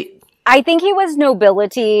or was he? I think he was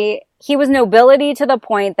nobility. He was nobility to the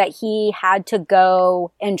point that he had to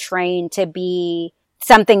go and train to be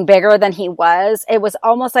something bigger than he was. It was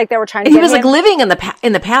almost like they were trying to. He was like living in the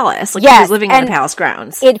palace. Like he was living in the palace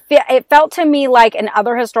grounds. It felt to me like in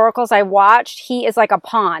other historicals I watched, he is like a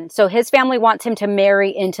pawn. So his family wants him to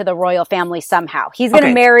marry into the royal family somehow. He's going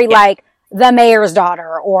to marry like the mayor's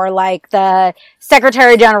daughter or like the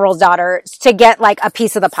secretary general's daughter to get like a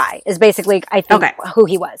piece of the pie. Is basically I think who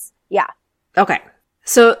he was. Yeah. Okay.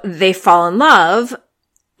 So they fall in love.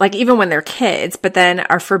 Like even when they're kids, but then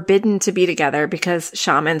are forbidden to be together because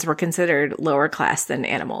shamans were considered lower class than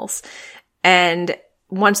animals. And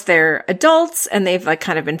once they're adults and they've like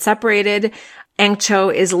kind of been separated,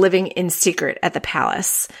 Angcho is living in secret at the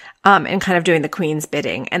palace, and kind of doing the queen's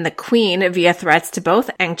bidding. And the queen, via threats to both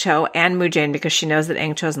Angcho and Mujin, because she knows that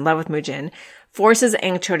Angcho is in love with Mujin, forces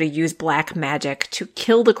Angcho to use black magic to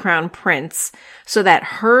kill the crown prince so that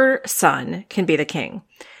her son can be the king.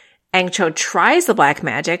 Angcho tries the black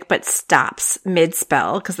magic, but stops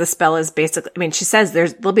mid-spell because the spell is basically, she says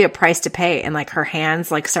there'll be a price to pay and like her hands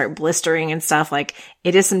like start blistering and stuff. Like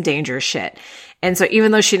it is some dangerous shit. And so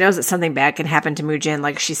even though she knows that something bad can happen to Mujin,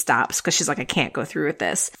 like she stops because she's like, I can't go through with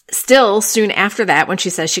this. Still, soon after that, when she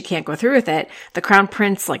says she can't go through with it, the crown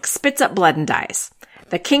prince like spits up blood and dies.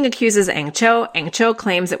 The king accuses Angcho. Angcho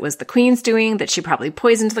claims it was the queen's doing, that she probably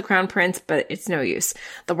poisoned the crown prince, but it's no use.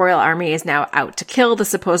 The royal army is now out to kill the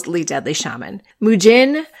supposedly deadly shaman.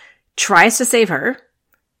 Mujin tries to save her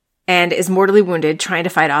and is mortally wounded, trying to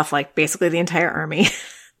fight off like basically the entire army.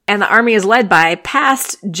 And the army is led by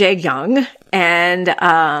past Jaegyong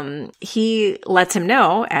And he lets him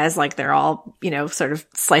know, as like they're all, sort of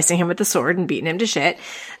slicing him with the sword and beating him to shit,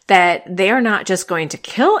 that they are not just going to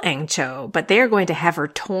kill Aang Cho, but they are going to have her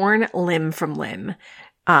torn limb from limb,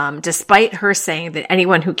 despite her saying that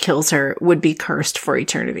anyone who kills her would be cursed for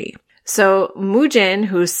eternity. So Mujin,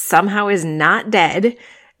 who somehow is not dead,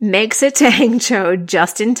 makes it to Aang Cho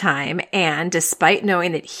just in time, and despite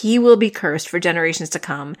knowing that he will be cursed for generations to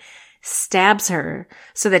come, stabs her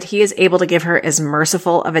so that he is able to give her as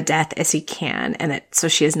merciful of a death as he can, and that so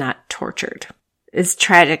she is not tortured. It's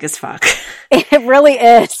tragic as fuck. It really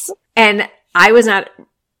is. And I was not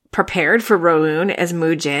prepared for Rowoon as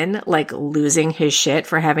Mujin, like losing his shit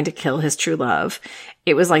for having to kill his true love.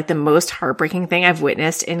 It was like the most heartbreaking thing I've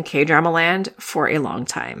witnessed in K-drama land for a long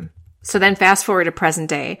time. So then fast forward to present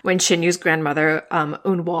day, when Shinyu's grandmother,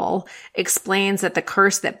 Unwal, explains that the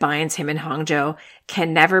curse that binds him and Hongzhou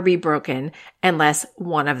can never be broken unless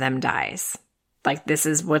one of them dies. Like, this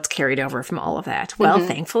is what's carried over from all of that. Well,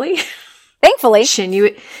 thankfully,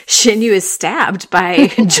 Shinyu is stabbed by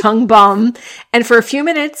Jungbum, and for a few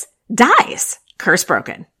minutes, dies. Curse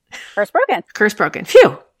broken. Curse broken.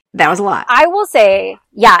 Phew. That was a lot. I will say,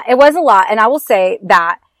 yeah, it was a lot. And I will say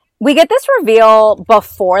that we get this reveal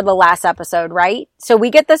before the last episode, right? So we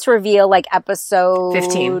get this reveal like episode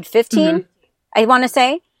 15, I want to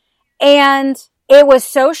say. And it was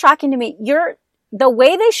so shocking to me. The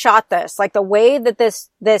way they shot this, like the way that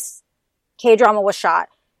this K-drama was shot,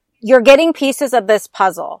 you're getting pieces of this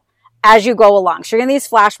puzzle as you go along. So you're getting these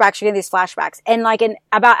flashbacks. And like in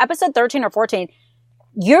about episode 13 or 14,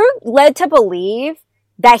 you're led to believe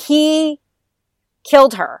that he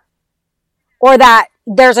killed her, or that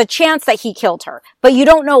there's a chance that he killed her, but you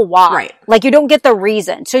don't know why. Right. Like, you don't get the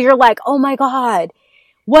reason. So you're like, oh my God,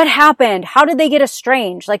 what happened? How did they get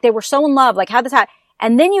estranged? Like, they were so in love. Like, how this happened?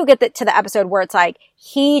 And then you get to the episode where it's like,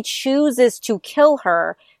 he chooses to kill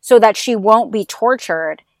her so that she won't be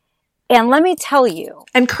tortured. And let me tell you.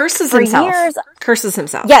 And curses himself. Curses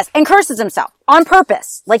himself. Yes, and curses himself on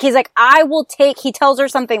purpose. Like, he's like, he tells her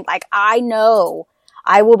something like, I know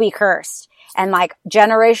I will be cursed. And like,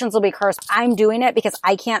 generations will be cursed. I'm doing it because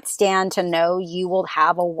I can't stand to know you will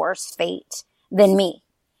have a worse fate than me.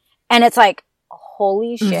 And it's like,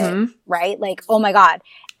 holy shit, right? Like, oh my God.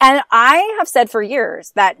 And I have said for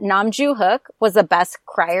years that Nam Joo Hook was the best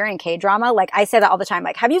crier in K-drama. Like, I say that all the time.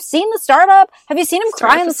 Like, have you seen The Startup? Have you seen him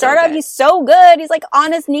cry in The Startup? So he's so good. He's like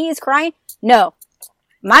on his knees crying. No,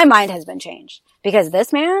 my mind has been changed because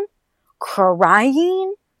this man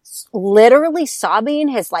crying, literally sobbing,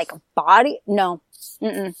 his like body. No,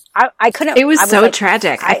 I couldn't. It was so like,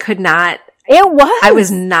 tragic. I could not. It was. I was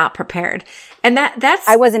not prepared. And that's.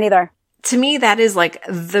 I wasn't either. To me, that is like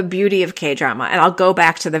the beauty of K-drama. And I'll go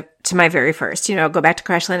back to my very first, go back to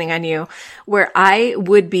Crash Landing on You, where I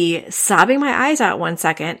would be sobbing my eyes out one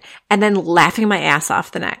second and then laughing my ass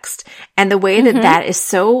off the next. And the way that that is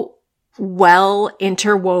so well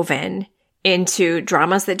interwoven into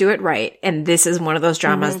dramas that do it right. And this is one of those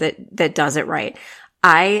dramas that does it right.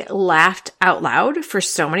 I laughed out loud for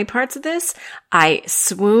so many parts of this. I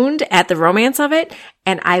swooned at the romance of it,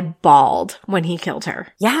 and I bawled when he killed her.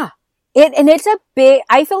 Yeah.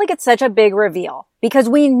 I feel like it's such a big reveal because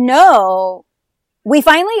we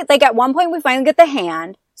finally, like at one point we finally get the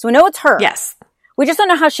hand. So we know it's her. Yes. We just don't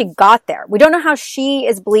know how she got there. We don't know how she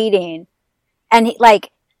is bleeding. And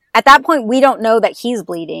at that point, we don't know that he's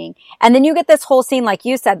bleeding. And then you get this whole scene, like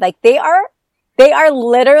you said, like they are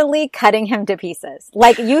literally cutting him to pieces.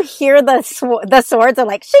 Like you hear the swords are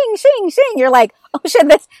like shing, shing, shing. You're like, oh shit,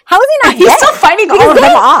 how is he not He's dead? still fighting all of them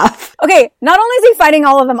off. Okay, not only is he fighting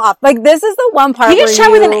all of them off, like this is the one part he gets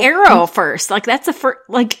shot with an arrow first. Like that's the first,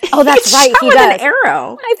 like, oh, that's right. He does. An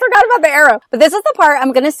arrow. I forgot about the arrow. But this is the part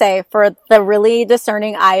I'm going to say for the really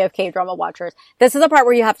discerning eye of K-drama watchers. This is the part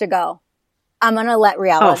where you have to go, I'm going to let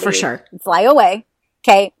reality for sure fly away.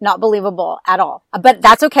 Okay. Not believable at all. But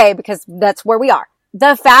that's okay because that's where we are.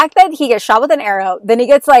 The fact that he gets shot with an arrow, then he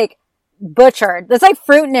gets like butchered. That's like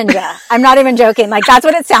Fruit Ninja. I'm not even joking. Like that's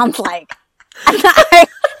what it sounds like. That's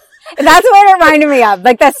what it reminded me of.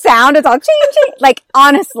 Like the sound is all ching ching. Like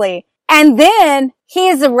honestly. And then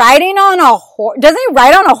he's riding on a horse. Doesn't he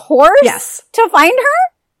ride on a horse? Yes. To find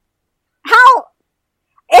her? How?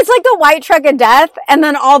 It's like the white truck of death and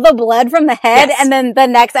then all the blood from the head. Yes. And then the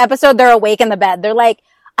next episode, they're awake in the bed. They're like,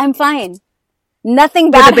 I'm fine.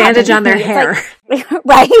 Nothing bad with a bandage on their hair. Like,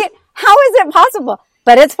 right? How is it possible?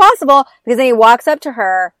 But it's possible because then he walks up to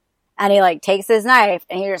her and he like takes his knife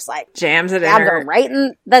and he just like jams it in her right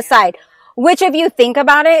in the side. Which if you think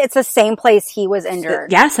about it, it's the same place he was injured.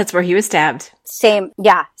 Yes, that's where he was stabbed. Same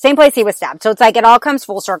place he was stabbed. So it's like it all comes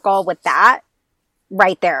full circle with that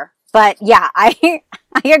right there. But yeah, I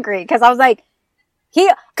agree. Cause I was like,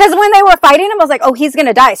 cause when they were fighting him, I was like, oh, he's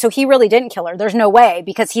gonna die. So he really didn't kill her. There's no way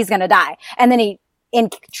because he's gonna die. And then he, in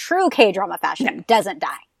true K-drama fashion, doesn't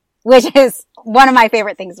die. Which is one of my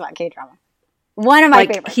favorite things about K-drama. One of my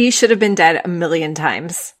favorites. He should have been dead a million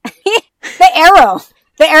times. The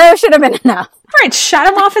arrow should have been enough. Right, shot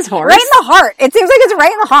him off his horse. Right in the heart. It seems like it's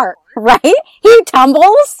right in the heart, right? He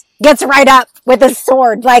tumbles, gets right up with his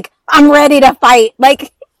sword, like, I'm ready to fight.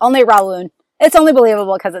 Like, only Raoun. It's only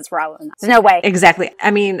believable because it's Raoun. There's no way. Exactly.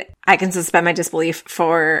 I mean, I can suspend my disbelief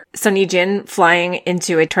for Sun Yi-jin flying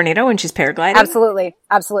into a tornado when she's paragliding. Absolutely.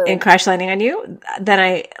 And crash landing on you.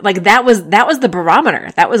 Then that was the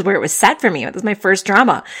barometer. That was where it was set for me. It was my first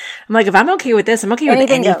drama. I'm like, if I'm okay with this, I'm okay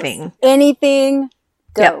with anything. Goes. Anything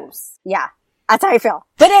goes. Yep. Yeah. That's how I feel.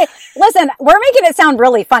 But listen, we're making it sound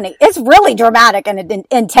really funny. It's really dramatic and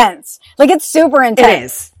intense. Like, it's super intense. It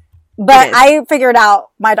is. But I figured out,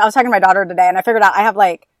 I was talking to my daughter today, and I figured out I have,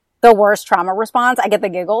 like, the worst trauma response. I get the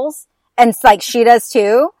giggles. And, like, she does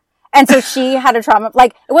too. And so she had a trauma,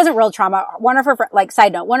 like, it wasn't real trauma. One of her,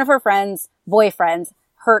 side note, one of her friends' boyfriends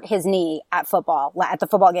hurt his knee at the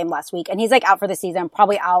football game last week. And he's, like, out for the season,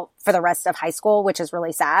 probably out for the rest of high school, which is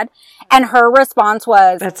really sad. And her response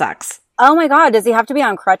was, that sucks. Oh my God, does he have to be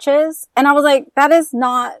on crutches? And I was like, that is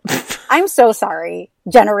not, I'm so sorry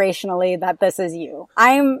generationally that this is you.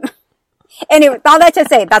 Anyway, all that to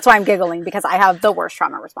say, that's why I'm giggling, because I have the worst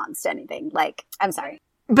trauma response to anything. Like, I'm sorry.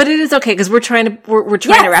 But it is okay, because we're trying to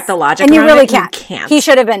wrap the logic and around you really it. Can't. You can't. He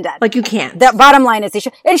should have been dead. Like, you can't. The bottom line is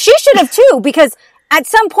and she should have too, because at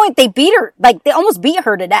some point they beat her, like, they almost beat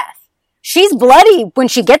her to death. She's bloody when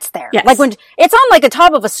she gets there. Yes. Like, when it's on, like, the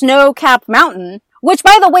top of a snow-capped mountain, which,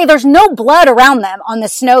 by the way, there's no blood around them on the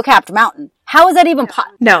snow-capped mountain. How is that even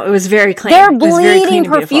possible? No, it was very clean. They're bleeding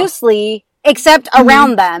profusely, except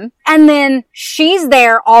around them. And then she's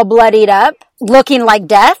there all bloodied up, looking like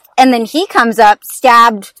death. And then he comes up,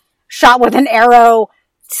 stabbed, shot with an arrow,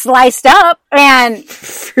 sliced up, and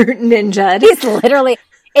fruit ninja. He's literally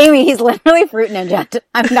fruit ninja.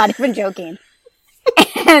 I'm not even joking.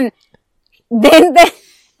 And then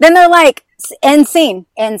they're like, end scene.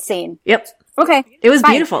 Yep. Okay. It was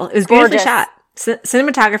fine. Beautiful. It was beautifully shot.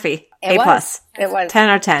 Cinematography. A+. It was. 10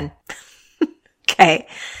 out of 10. Okay.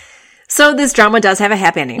 So this drama does have a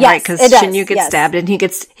happy ending, yes, right? Because Shinyu gets stabbed and he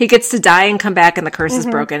gets to die and come back and the curse is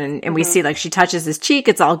broken and we see, like, she touches his cheek.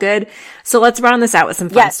 It's all good. So let's round this out with some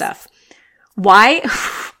fun stuff. Why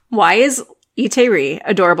is Itaeri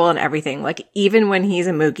adorable and everything? Like, even when he's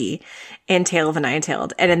a Mugi in Tale of the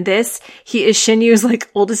Nine-Tailed. And in this, he is Shinyu's, like,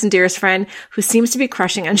 oldest and dearest friend who seems to be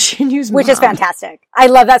crushing on Shinyu's mom. Which is fantastic. I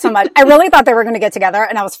love that so much. I really thought they were going to get together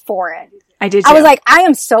and I was for it. I did too. I was like, I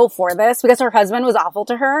am so for this, because her husband was awful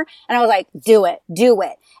to her. And I was like, do it.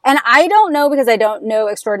 And I don't know, because I don't know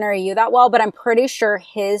Extraordinary You that well, but I'm pretty sure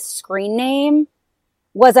his screen name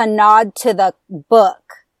was a nod to the book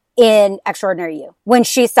in Extraordinary You. When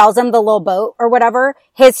she sells him the little boat or whatever,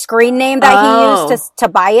 his screen name that he used to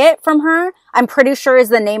buy it from her, I'm pretty sure is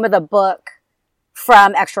the name of the book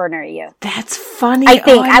from Extraordinary You. That's funny. I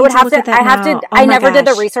think I would have to, I never gosh. did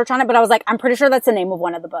the research on it, but I was like, I'm pretty sure that's the name of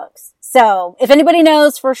one of the books. So if anybody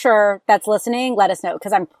knows for sure that's listening, let us know,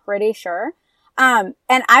 because I'm pretty sure. And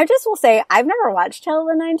I just will say, I've never watched Tale of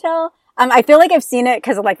the Nine-Tailed. I feel like I've seen it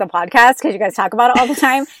because of, like, the podcast, because you guys talk about it all the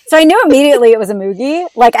time. So I knew immediately it was a Mugi.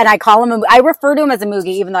 Like, and I refer to him as a Mugi,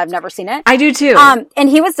 even though I've never seen it. I do too. And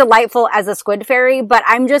he was delightful as a squid fairy, but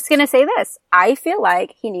I'm just gonna say this. I feel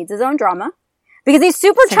like he needs his own drama. Because he's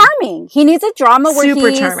super charming. He needs a drama where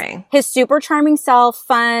he's charming. His super charming self,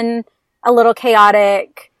 fun, a little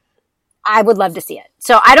chaotic. I would love to see it.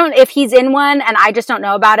 So if he's in one and I just don't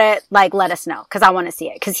know about it, like, let us know, because I want to see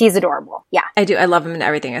it, because he's adorable. Yeah. I do. I love him in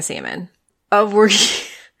everything I see him in. Are we going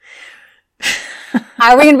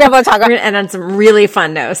to be able to talk about? We're going to end on some really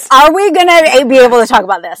fun notes. Are we going to be able to talk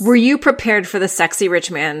about this? Were you prepared for the sexy rich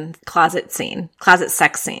man closet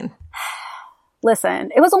sex scene? Listen,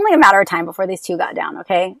 it was only a matter of time before these two got down,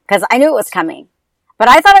 okay? Because I knew it was coming. But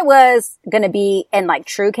I thought it was going to be in, like,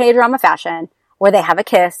 true K-drama fashion, where they have a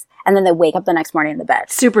kiss, and then they wake up the next morning in the bed.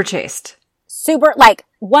 Super chaste. Super, like,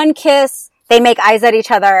 one kiss, they make eyes at each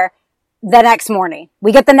other the next morning.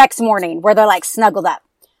 We get the next morning where they're, like, snuggled up.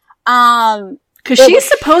 Because she's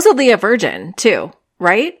supposedly a virgin, too,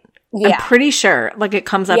 right? Yeah. I'm pretty sure, like, it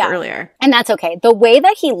comes up earlier. And that's okay. The way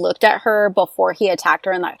that he looked at her before he attacked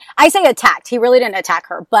her, I say attacked, he really didn't attack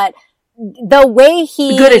her, but the way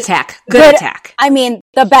Good attack. Good attack. I mean,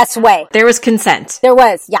 the best way. There was consent. There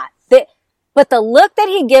was, yeah. But the look that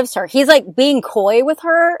he gives her, he's like being coy with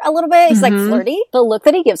her a little bit. He's like flirty. The look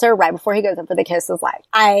that he gives her right before he goes in for the kiss is like,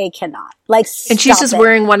 I cannot. Like, and she's just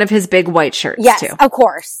wearing one of his big white shirts yes, too. Of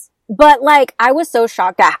course. But like, I was so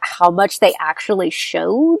shocked at how much they actually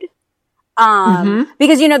showed.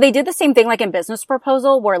 Because, you know, they did the same thing like in Business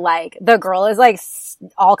Proposal where like the girl is like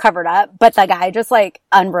all covered up, but the guy just like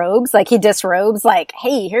unrobes, like he disrobes, like,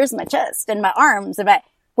 hey, here's my chest and my arms,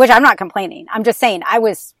 which I'm not complaining. I'm just saying I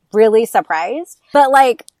was really surprised. But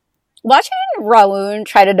like watching Raoun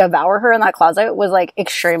try to devour her in that closet was like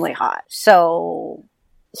extremely hot. So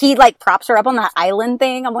he like props her up on that island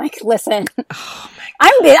thing. I'm like, listen,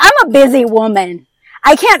 I'm a busy woman.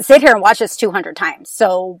 I can't sit here and watch this 200 times.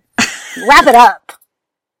 So wrap it up.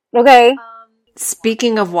 Okay.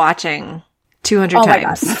 Speaking of watching 200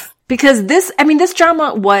 times, because this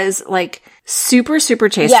drama was like super, super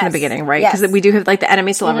chaste in the beginning, right? Because we do have like the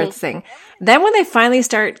enemies to lovers thing. Then when they finally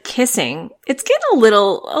start kissing, it's getting a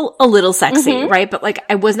little sexy, right? But like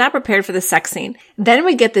I was not prepared for the sex scene. Then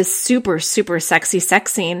we get this super, super sexy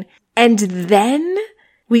sex scene. And then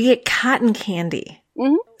we get cotton candy.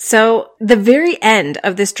 So the very end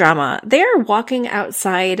of this drama, they are walking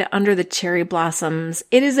outside under the cherry blossoms.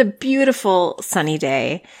 It is a beautiful sunny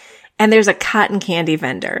day. And there's a cotton candy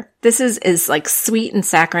vendor. This is as like sweet and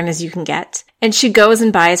saccharine as you can get. And she goes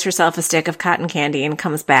and buys herself a stick of cotton candy and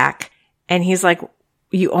comes back. And he's like,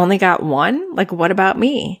 you only got one? Like, what about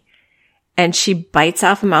me? And she bites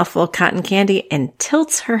off a mouthful of cotton candy and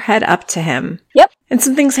tilts her head up to him. Yep. And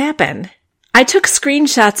some things happen. I took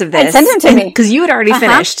screenshots of this. And sent them to me. Because you had already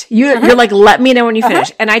finished. You're like, let me know when you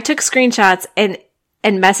finish. And I took screenshots and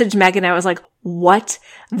messaged Megan. I was like, what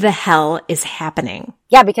the hell is happening?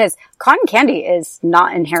 Yeah, because cotton candy is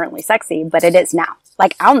not inherently sexy, but it is now.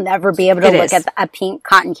 Like, I'll never be able to look at a pink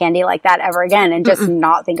cotton candy like that ever again and just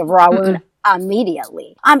not think of Raoun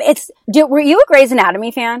immediately. Were you a Grey's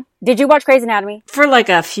Anatomy fan? Did you watch Grey's Anatomy? For like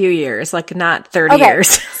a few years, like not 30 years.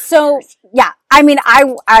 So, yeah. I mean,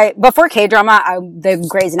 I before K-drama, the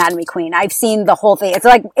Grey's Anatomy queen. I've seen the whole thing. It's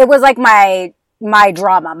like, it was like my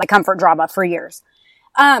drama, my comfort drama for years.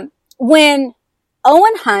 When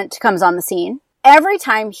Owen Hunt comes on the scene, every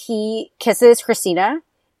time he kisses Christina,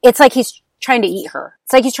 it's like he's trying to eat her.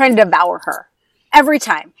 It's like he's trying to devour her. Every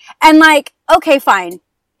time. And like, okay, fine.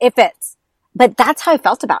 It fits. But that's how I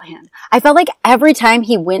felt about him. I felt like every time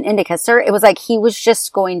he went in to kiss her, it was like he was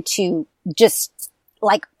just going to just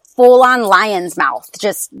like full on lion's mouth.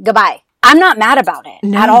 Just goodbye. I'm not mad about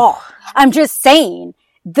it at all. I'm just saying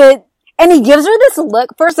and he gives her this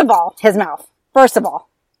look. First of all, his mouth. First of all,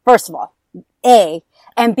 A,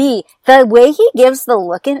 and B, the way he gives the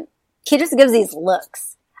look, he just gives these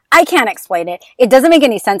looks. I can't explain it. It doesn't make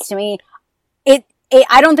any sense to me.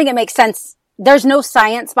 I don't think it makes sense. There's no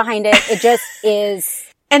science behind it. It just is.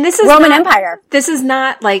 And this is Roman Empire. This is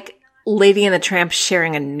not like Lady and the Tramp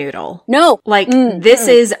sharing a noodle. No. Like, this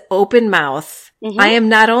is open mouth. I am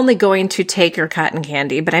not only going to take your cotton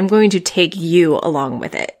candy, but I'm going to take you along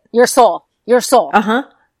with it. Your soul. Uh-huh.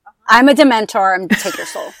 I'm a Dementor. I'm going to take your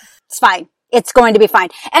soul. It's fine. It's going to be fine.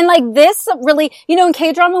 And like this really, you know, in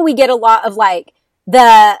K-drama, we get a lot of like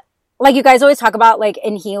like you guys always talk about like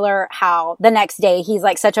in Healer, how the next day he's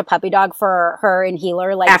like such a puppy dog for her in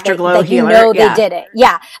Healer. Like Afterglow Healer. You know, they did it.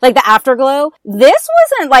 Yeah. Like the Afterglow. This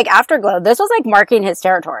wasn't like Afterglow. This was like marking his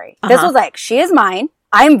territory. This was like, she is mine.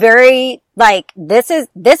 I'm very like, this is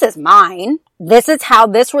mine. This is how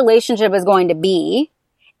this relationship is going to be.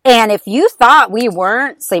 And if you thought we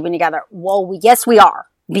weren't sleeping together, well, yes, we are.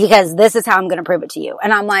 Because this is how I'm going to prove it to you.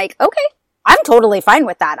 And I'm like, okay, I'm totally fine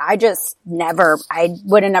with that. I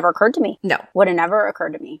would have never occurred to me. No. Would have never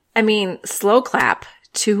occurred to me. I mean, slow clap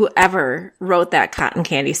to whoever wrote that cotton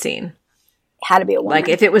candy scene. Had to be a woman. Like,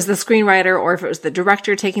 if it was the screenwriter or if it was the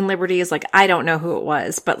director taking liberties, like, I don't know who it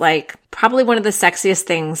was. But, like, probably one of the sexiest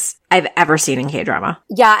things I've ever seen in K-drama.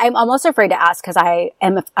 Yeah, I'm almost afraid to ask because I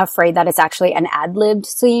am afraid that it's actually an ad-libbed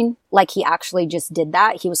scene. Like, he actually just did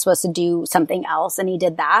that. He was supposed to do something else, and he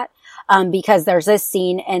did that. Because there's this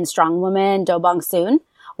scene in Strong Woman, Do Bong Soon,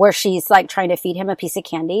 where she's, like, trying to feed him a piece of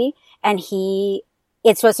candy, and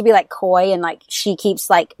it's supposed to be like coy and like she keeps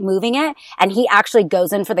like moving it, and he actually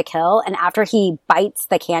goes in for the kill, and after he bites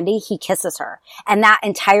the candy, he kisses her. And that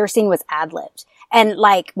entire scene was ad-libbed. And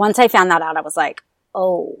like once I found that out, I was like,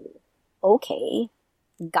 oh, okay,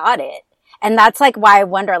 got it. And that's like why I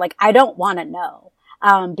wonder, like, I don't want to know,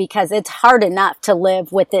 because it's hard enough to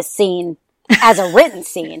live with this scene as a written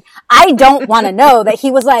scene. I don't want to know that he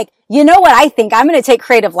was like, you know what, I think I'm going to take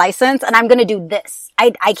creative license and I'm going to do this.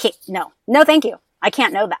 I can't, no, thank you. I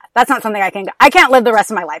can't know that. That's not something I can't live the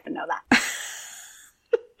rest of my life and know that.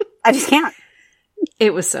 I just can't.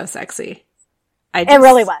 It was so sexy. It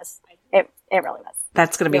really was. It really was.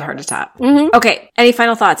 That's going to be hard to top. Mm-hmm. Okay. Any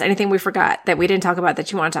final thoughts? Anything we forgot that we didn't talk about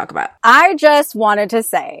that you want to talk about? I just wanted to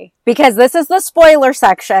say, because this is the spoiler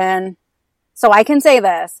section, so I can say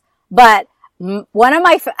this, but one of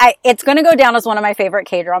my, it's going to go down as one of my favorite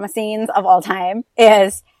K-drama scenes of all time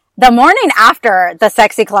is the morning after the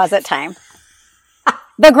sexy closet time.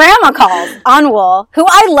 The grandma calls Anwol, who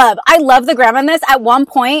I love. I love the grandma in this. At one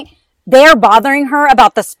point, they're bothering her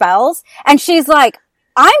about the spells, and she's like,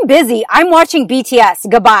 I'm busy. I'm watching BTS.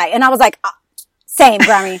 Goodbye. And I was like, same,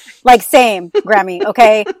 Grammy. Like, same, Grammy.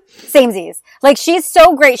 Okay? Samesies. Like, she's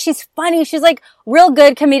so great. She's funny. She's like real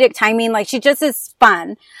good comedic timing. Like, she just is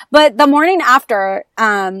fun. But the morning after,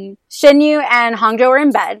 Shinyu and Hongjo are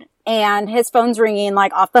in bed and his phone's ringing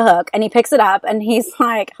like off the hook and he picks it up and he's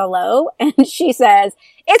like, hello? And she says,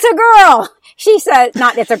 it's a girl. She says,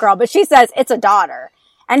 not it's a girl, but she says, it's a daughter.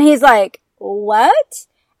 And he's like, what?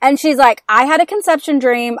 And she's like, I had a conception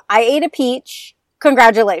dream. I ate a peach.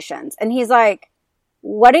 Congratulations. And he's like,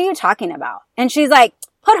 what are you talking about? And she's like,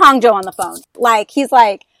 put Hongjo on the phone. Like, he's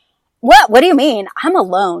like, what? What do you mean? I'm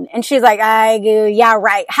alone. And she's like, yeah,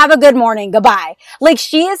 right. Have a good morning. Goodbye. Like,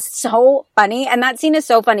 she is so funny. And that scene is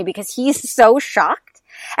so funny because he's so shocked.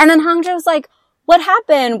 And then Hongjo's like, what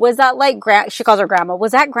happened? Was that like, she calls her grandma.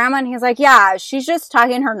 Was that grandma? And he's like, yeah, she's just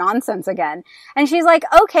talking her nonsense again. And she's like,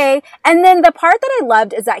 okay. And then the part that I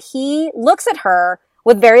loved is that he looks at her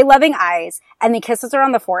with very loving eyes and he kisses her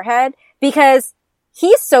on the forehead because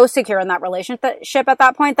he's so secure in that relationship at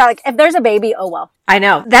that point that like, if there's a baby, oh well. I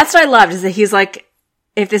know. That's what I loved is that he's like,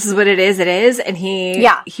 if this is what it is, it is. And he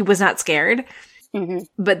was not scared. Mm-hmm.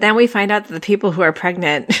 But then we find out that the people who are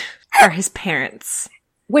pregnant are his parents.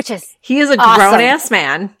 Which is he is a awesome. Grown-ass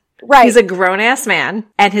man. Right. He's a grown-ass man.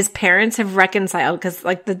 And his parents have reconciled because,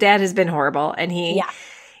 like, the dad has been horrible. And he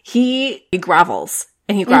grovels.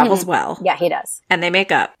 And he grovels well. Yeah, he does. And they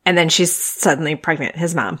make up. And then she's suddenly pregnant,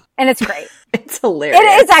 his mom. And it's great. It's hilarious.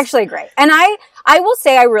 It's actually great. And I will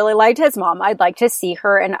say I really liked his mom. I'd like to see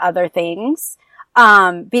her in other things.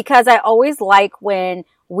 Because I always like when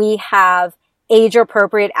we have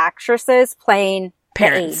age-appropriate actresses playing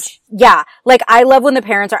parents. Age. Yeah. Like, I love when the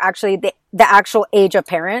parents are actually the actual age of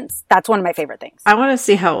parents. That's one of my favorite things. I want to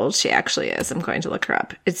see how old she actually is. I'm going to look her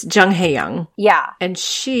up. It's Jung Hae-young. Yeah. And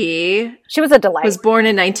she was a delight. Was born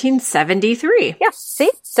in 1973. Yeah. See?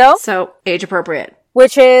 So age appropriate.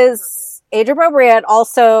 Which is age appropriate.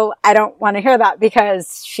 Also, I don't want to hear that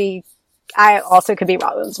because I also could be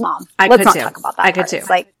Robin's mom. Let's not talk about that. I could too. It's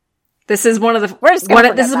like, this is one of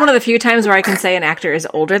the few times where I can say an actor is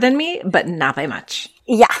older than me, but not by much.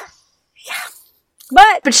 Yeah. Yeah.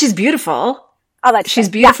 But she's beautiful. Oh, she's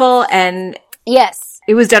beautiful and yes.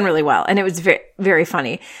 It was done really well and it was very, very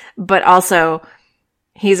funny. But also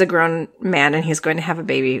he's a grown man and he's going to have a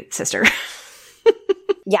baby sister.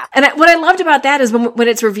 Yeah. And what I loved about that is when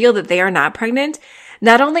it's revealed that they are not pregnant,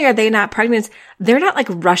 not only are they not pregnant, they're not like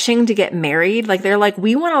rushing to get married. Like they're like,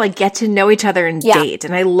 we want to like get to know each other and date.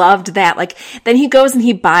 And I loved that. Like then he goes and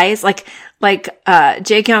he buys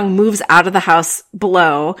Jae Kyung moves out of the house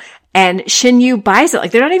below and Shinyu buys it.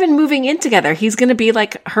 Like they're not even moving in together. He's going to be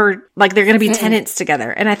like her, like they're going to be tenants together.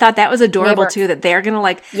 And I thought that was adorable too, that they're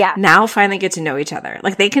going to now finally get to know each other.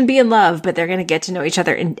 Like they can be in love, but they're going to get to know each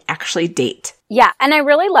other and actually date. Yeah. And I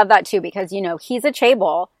really love that too, because, he's a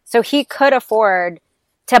chaebol, so he could afford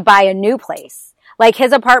to buy a new place. Like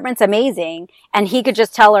his apartment's amazing and he could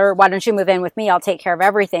just tell her, why don't you move in with me? I'll take care of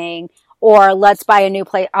everything. Or let's buy a new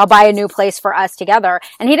place. I'll buy a new place for us together.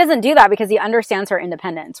 And he doesn't do that because he understands her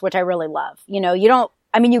independence, which I really love. You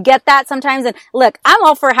get that sometimes. And look, I'm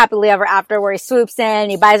all for happily ever after where he swoops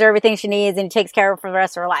in, he buys her everything she needs and he takes care of her for the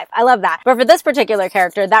rest of her life. I love that. But for this particular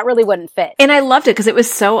character, that really wouldn't fit. And I loved it because it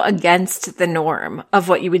was so against the norm of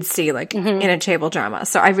what you would see like in a chaebol drama.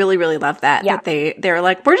 So I really, really loved that. Yeah. That they were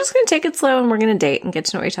like, we're just going to take it slow and we're going to date and get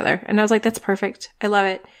to know each other. And I was like, that's perfect. I love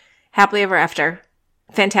it. Happily ever after.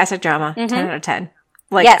 Fantastic drama. 10 out of 10.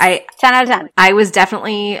 Like, yes, 10 out of 10. I was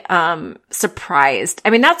definitely surprised. I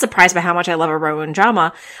mean, not surprised by how much I love a Rowan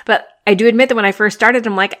drama, but I do admit that when I first started,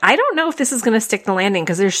 I'm like, I don't know if this is going to stick the landing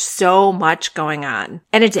because there's so much going on.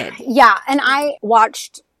 And it did. Yeah. And I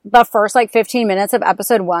watched the first 15 minutes of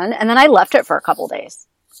episode 1 and then I left it for a couple days.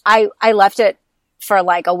 I left it for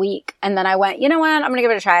a week and then I went, you know what? I'm going to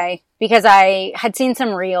give it a try because I had seen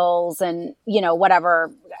some reels and,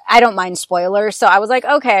 whatever. I don't mind spoilers. So I was like,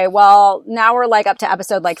 okay, well, now we're up to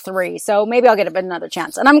episode 3. So maybe I'll get another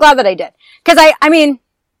chance. And I'm glad that I did. Cause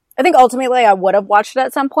I think ultimately I would have watched it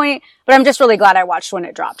at some point, but I'm just really glad I watched when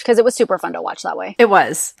it dropped because it was super fun to watch that way. It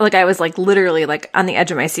was. Like, I was like literally like on the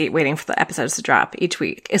edge of my seat waiting for the episodes to drop each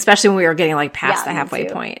week, especially when we were getting like past the halfway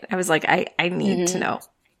point. I was like, I need to know.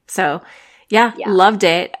 So yeah, loved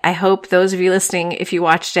it. I hope those of you listening, if you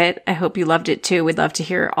watched it, I hope you loved it too. We'd love to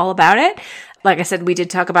hear all about it. Like I said, we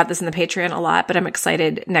did talk about this in the Patreon a lot, but I'm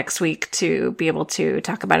excited next week to be able to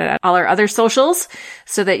talk about it at all our other socials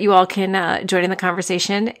so that you all can join in the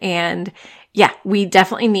conversation. And yeah, we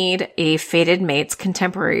definitely need a Fated Mates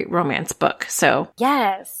contemporary romance book. So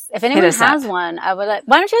yes, if anyone has one, I would.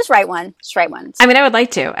 Why don't you just write one? Just write one. I mean, I would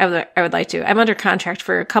like to. I would like to. I'm under contract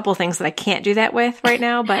for a couple things that I can't do that with right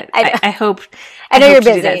now, but I hope. I know you're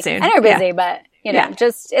busy. Do that soon. I know you're busy, but you know,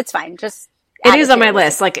 just it's fine. Just it is on my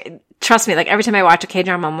list. Like, trust me, like every time I watch a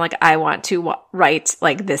K-drama, I'm like, I want to write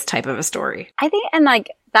like this type of a story. I think, and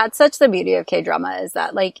like, that's such the beauty of K-drama is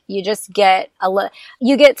that like, you just get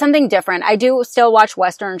you get something different. I do still watch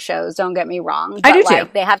Western shows, don't get me wrong. But I do like, too.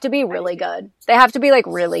 They have to be really good. They have to be like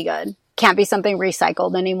really good. Can't be something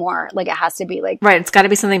recycled anymore. Like it has to be like. Right. It's got to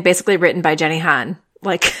be something basically written by Jenny Han.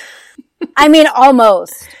 Like. I mean,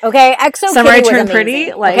 almost. Okay. EXO Summer Kitty I Turned was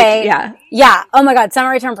Pretty. Like, okay? yeah. Yeah. Oh my God.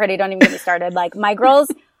 Summer I Turned Pretty. Don't even get me started. Like my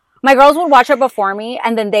girls would watch it before me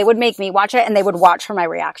and then they would make me watch it and they would watch for my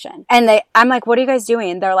reaction. And I'm like, what are you guys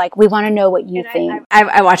doing? They're like, we want to know what you think.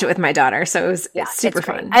 I watch it with my daughter. So it's super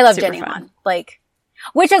fun. I love Jenny Han. Like,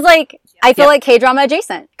 which is like, I feel like K-drama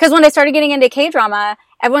adjacent. Cause when I started getting into K-drama,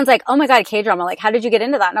 everyone's like, oh my God, K-drama. Like, how did you get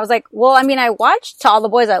into that? And I was like, well, I mean, I watched To All the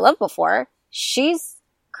Boys I Loved before. She's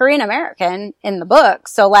Korean American in the book.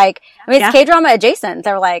 So like, I mean, it's K-drama adjacent.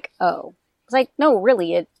 They're like, oh, it's like, no,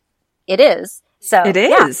 really, it is. So it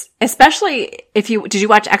is, especially if did you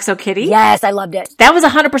watch EXO Kitty? Yes, I loved it. That was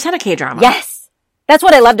 100% a K-drama. Yes. That's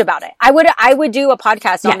what I loved about it. I would do a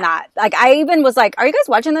podcast on that. Like, I even was like, are you guys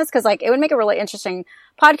watching this? Cause like, it would make a really interesting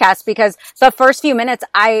podcast because the first few minutes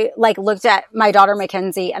I like looked at my daughter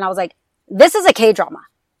Mackenzie and I was like, this is a K-drama.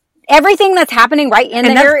 Everything that's happening right in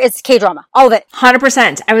there is K-drama. All of it.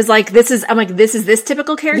 100%. I was like, this is this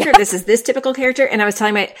typical character. This is this typical character. And I was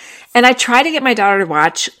telling and I tried to get my daughter to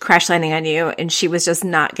watch Crash Landing on You and she was just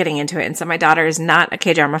not getting into it. And so my daughter is not a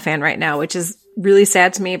K-drama fan right now, which is really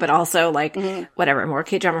sad to me, but also like, whatever, more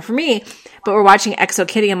K-drama for me. But we're watching EXO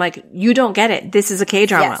Kitty. I'm like, you don't get it. This is a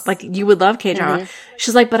K-drama. Yes. Like, you would love K-drama.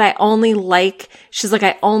 She's like, but I only like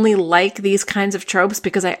these kinds of tropes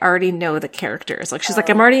because I already know the characters. Like, she's like,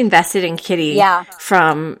 I'm already invested in Kitty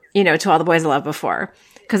from, To All the Boys I Loved Before.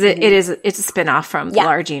 Cause it's a spin-off from the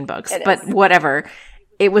Lara Jean books, but whatever.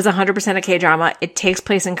 It was 100% a K-drama. It takes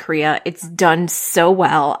place in Korea. It's done so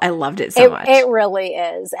well. I loved it so much. It really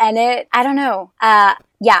is. And I don't know. I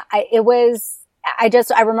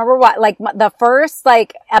remember the first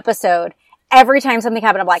episode, every time something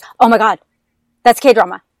happened, I'm like, oh my God, that's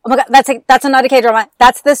K-drama. Oh my God, that's another K-drama.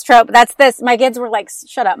 That's this trope. That's this. My kids were like,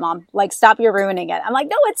 shut up, Mom. Like, stop, you're ruining it. I'm like,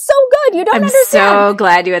 no, it's so good. You don't understand. I'm so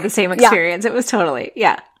glad you had the same experience. It was totally,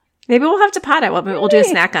 Maybe we'll have to pot it. We'll do a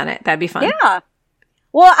snack on it. That'd be fun. Yeah.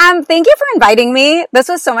 Well, thank you for inviting me. This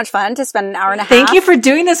was so much fun to spend an hour and a half. Thank you for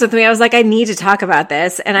doing this with me. I was like, I need to talk about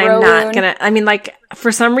this. And I'm not gonna,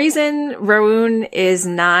 for some reason, Rowoon is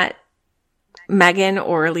not Megan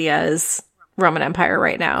or Leah's Roman Empire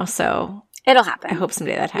right now. So it'll happen. I hope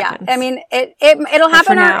someday that happens. Yeah. I mean, it'll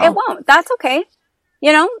happen or it won't. That's okay.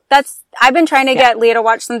 I've been trying to get Leah to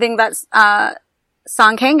watch something that's,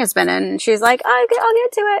 Song Kang has been in. And she's like, I'll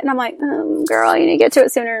get to it. And I'm like, girl, you need to get to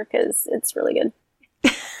it sooner because it's really good.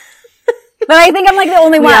 But I think I'm like the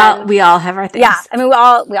only one. We all have our things. Yeah. I mean,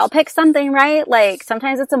 we all pick something, right? Like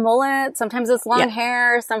sometimes it's a mullet, sometimes it's long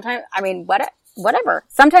hair, sometimes, whatever.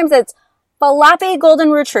 Sometimes it's Falapi Golden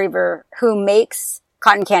Retriever who makes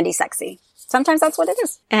cotton candy sexy. Sometimes that's what it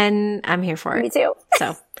is. And I'm here for it. Me too.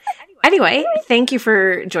 So anyway, thank you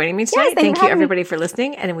for joining me tonight. Thank you everybody for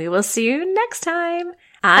listening and we will see you next time.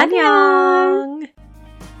 Annyeong.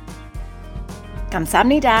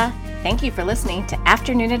 Kamsahamnida. Thank you for listening to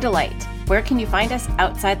Afternoon of Delight. Where can you find us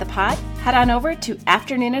outside the pod? Head on over to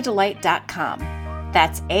afternoonadelight.com.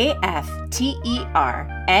 That's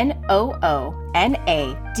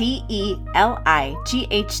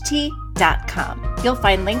AFTERNOONADELIGHT.com. You'll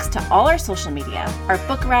find links to all our social media, our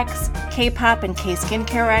book recs, K-pop and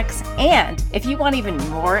K-skincare recs, and if you want even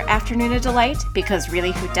more Afternoon of Delight, because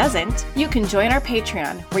really who doesn't, you can join our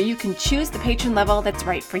Patreon, where you can choose the patron level that's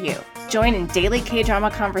right for you. Join in daily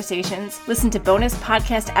K-drama conversations, listen to bonus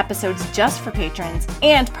podcast episodes just for patrons,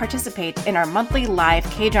 and participate in our monthly live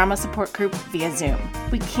K-drama support group via Zoom.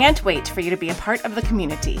 We can't wait for you to be a part of the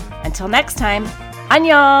community. Until next time,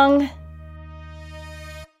 annyeong!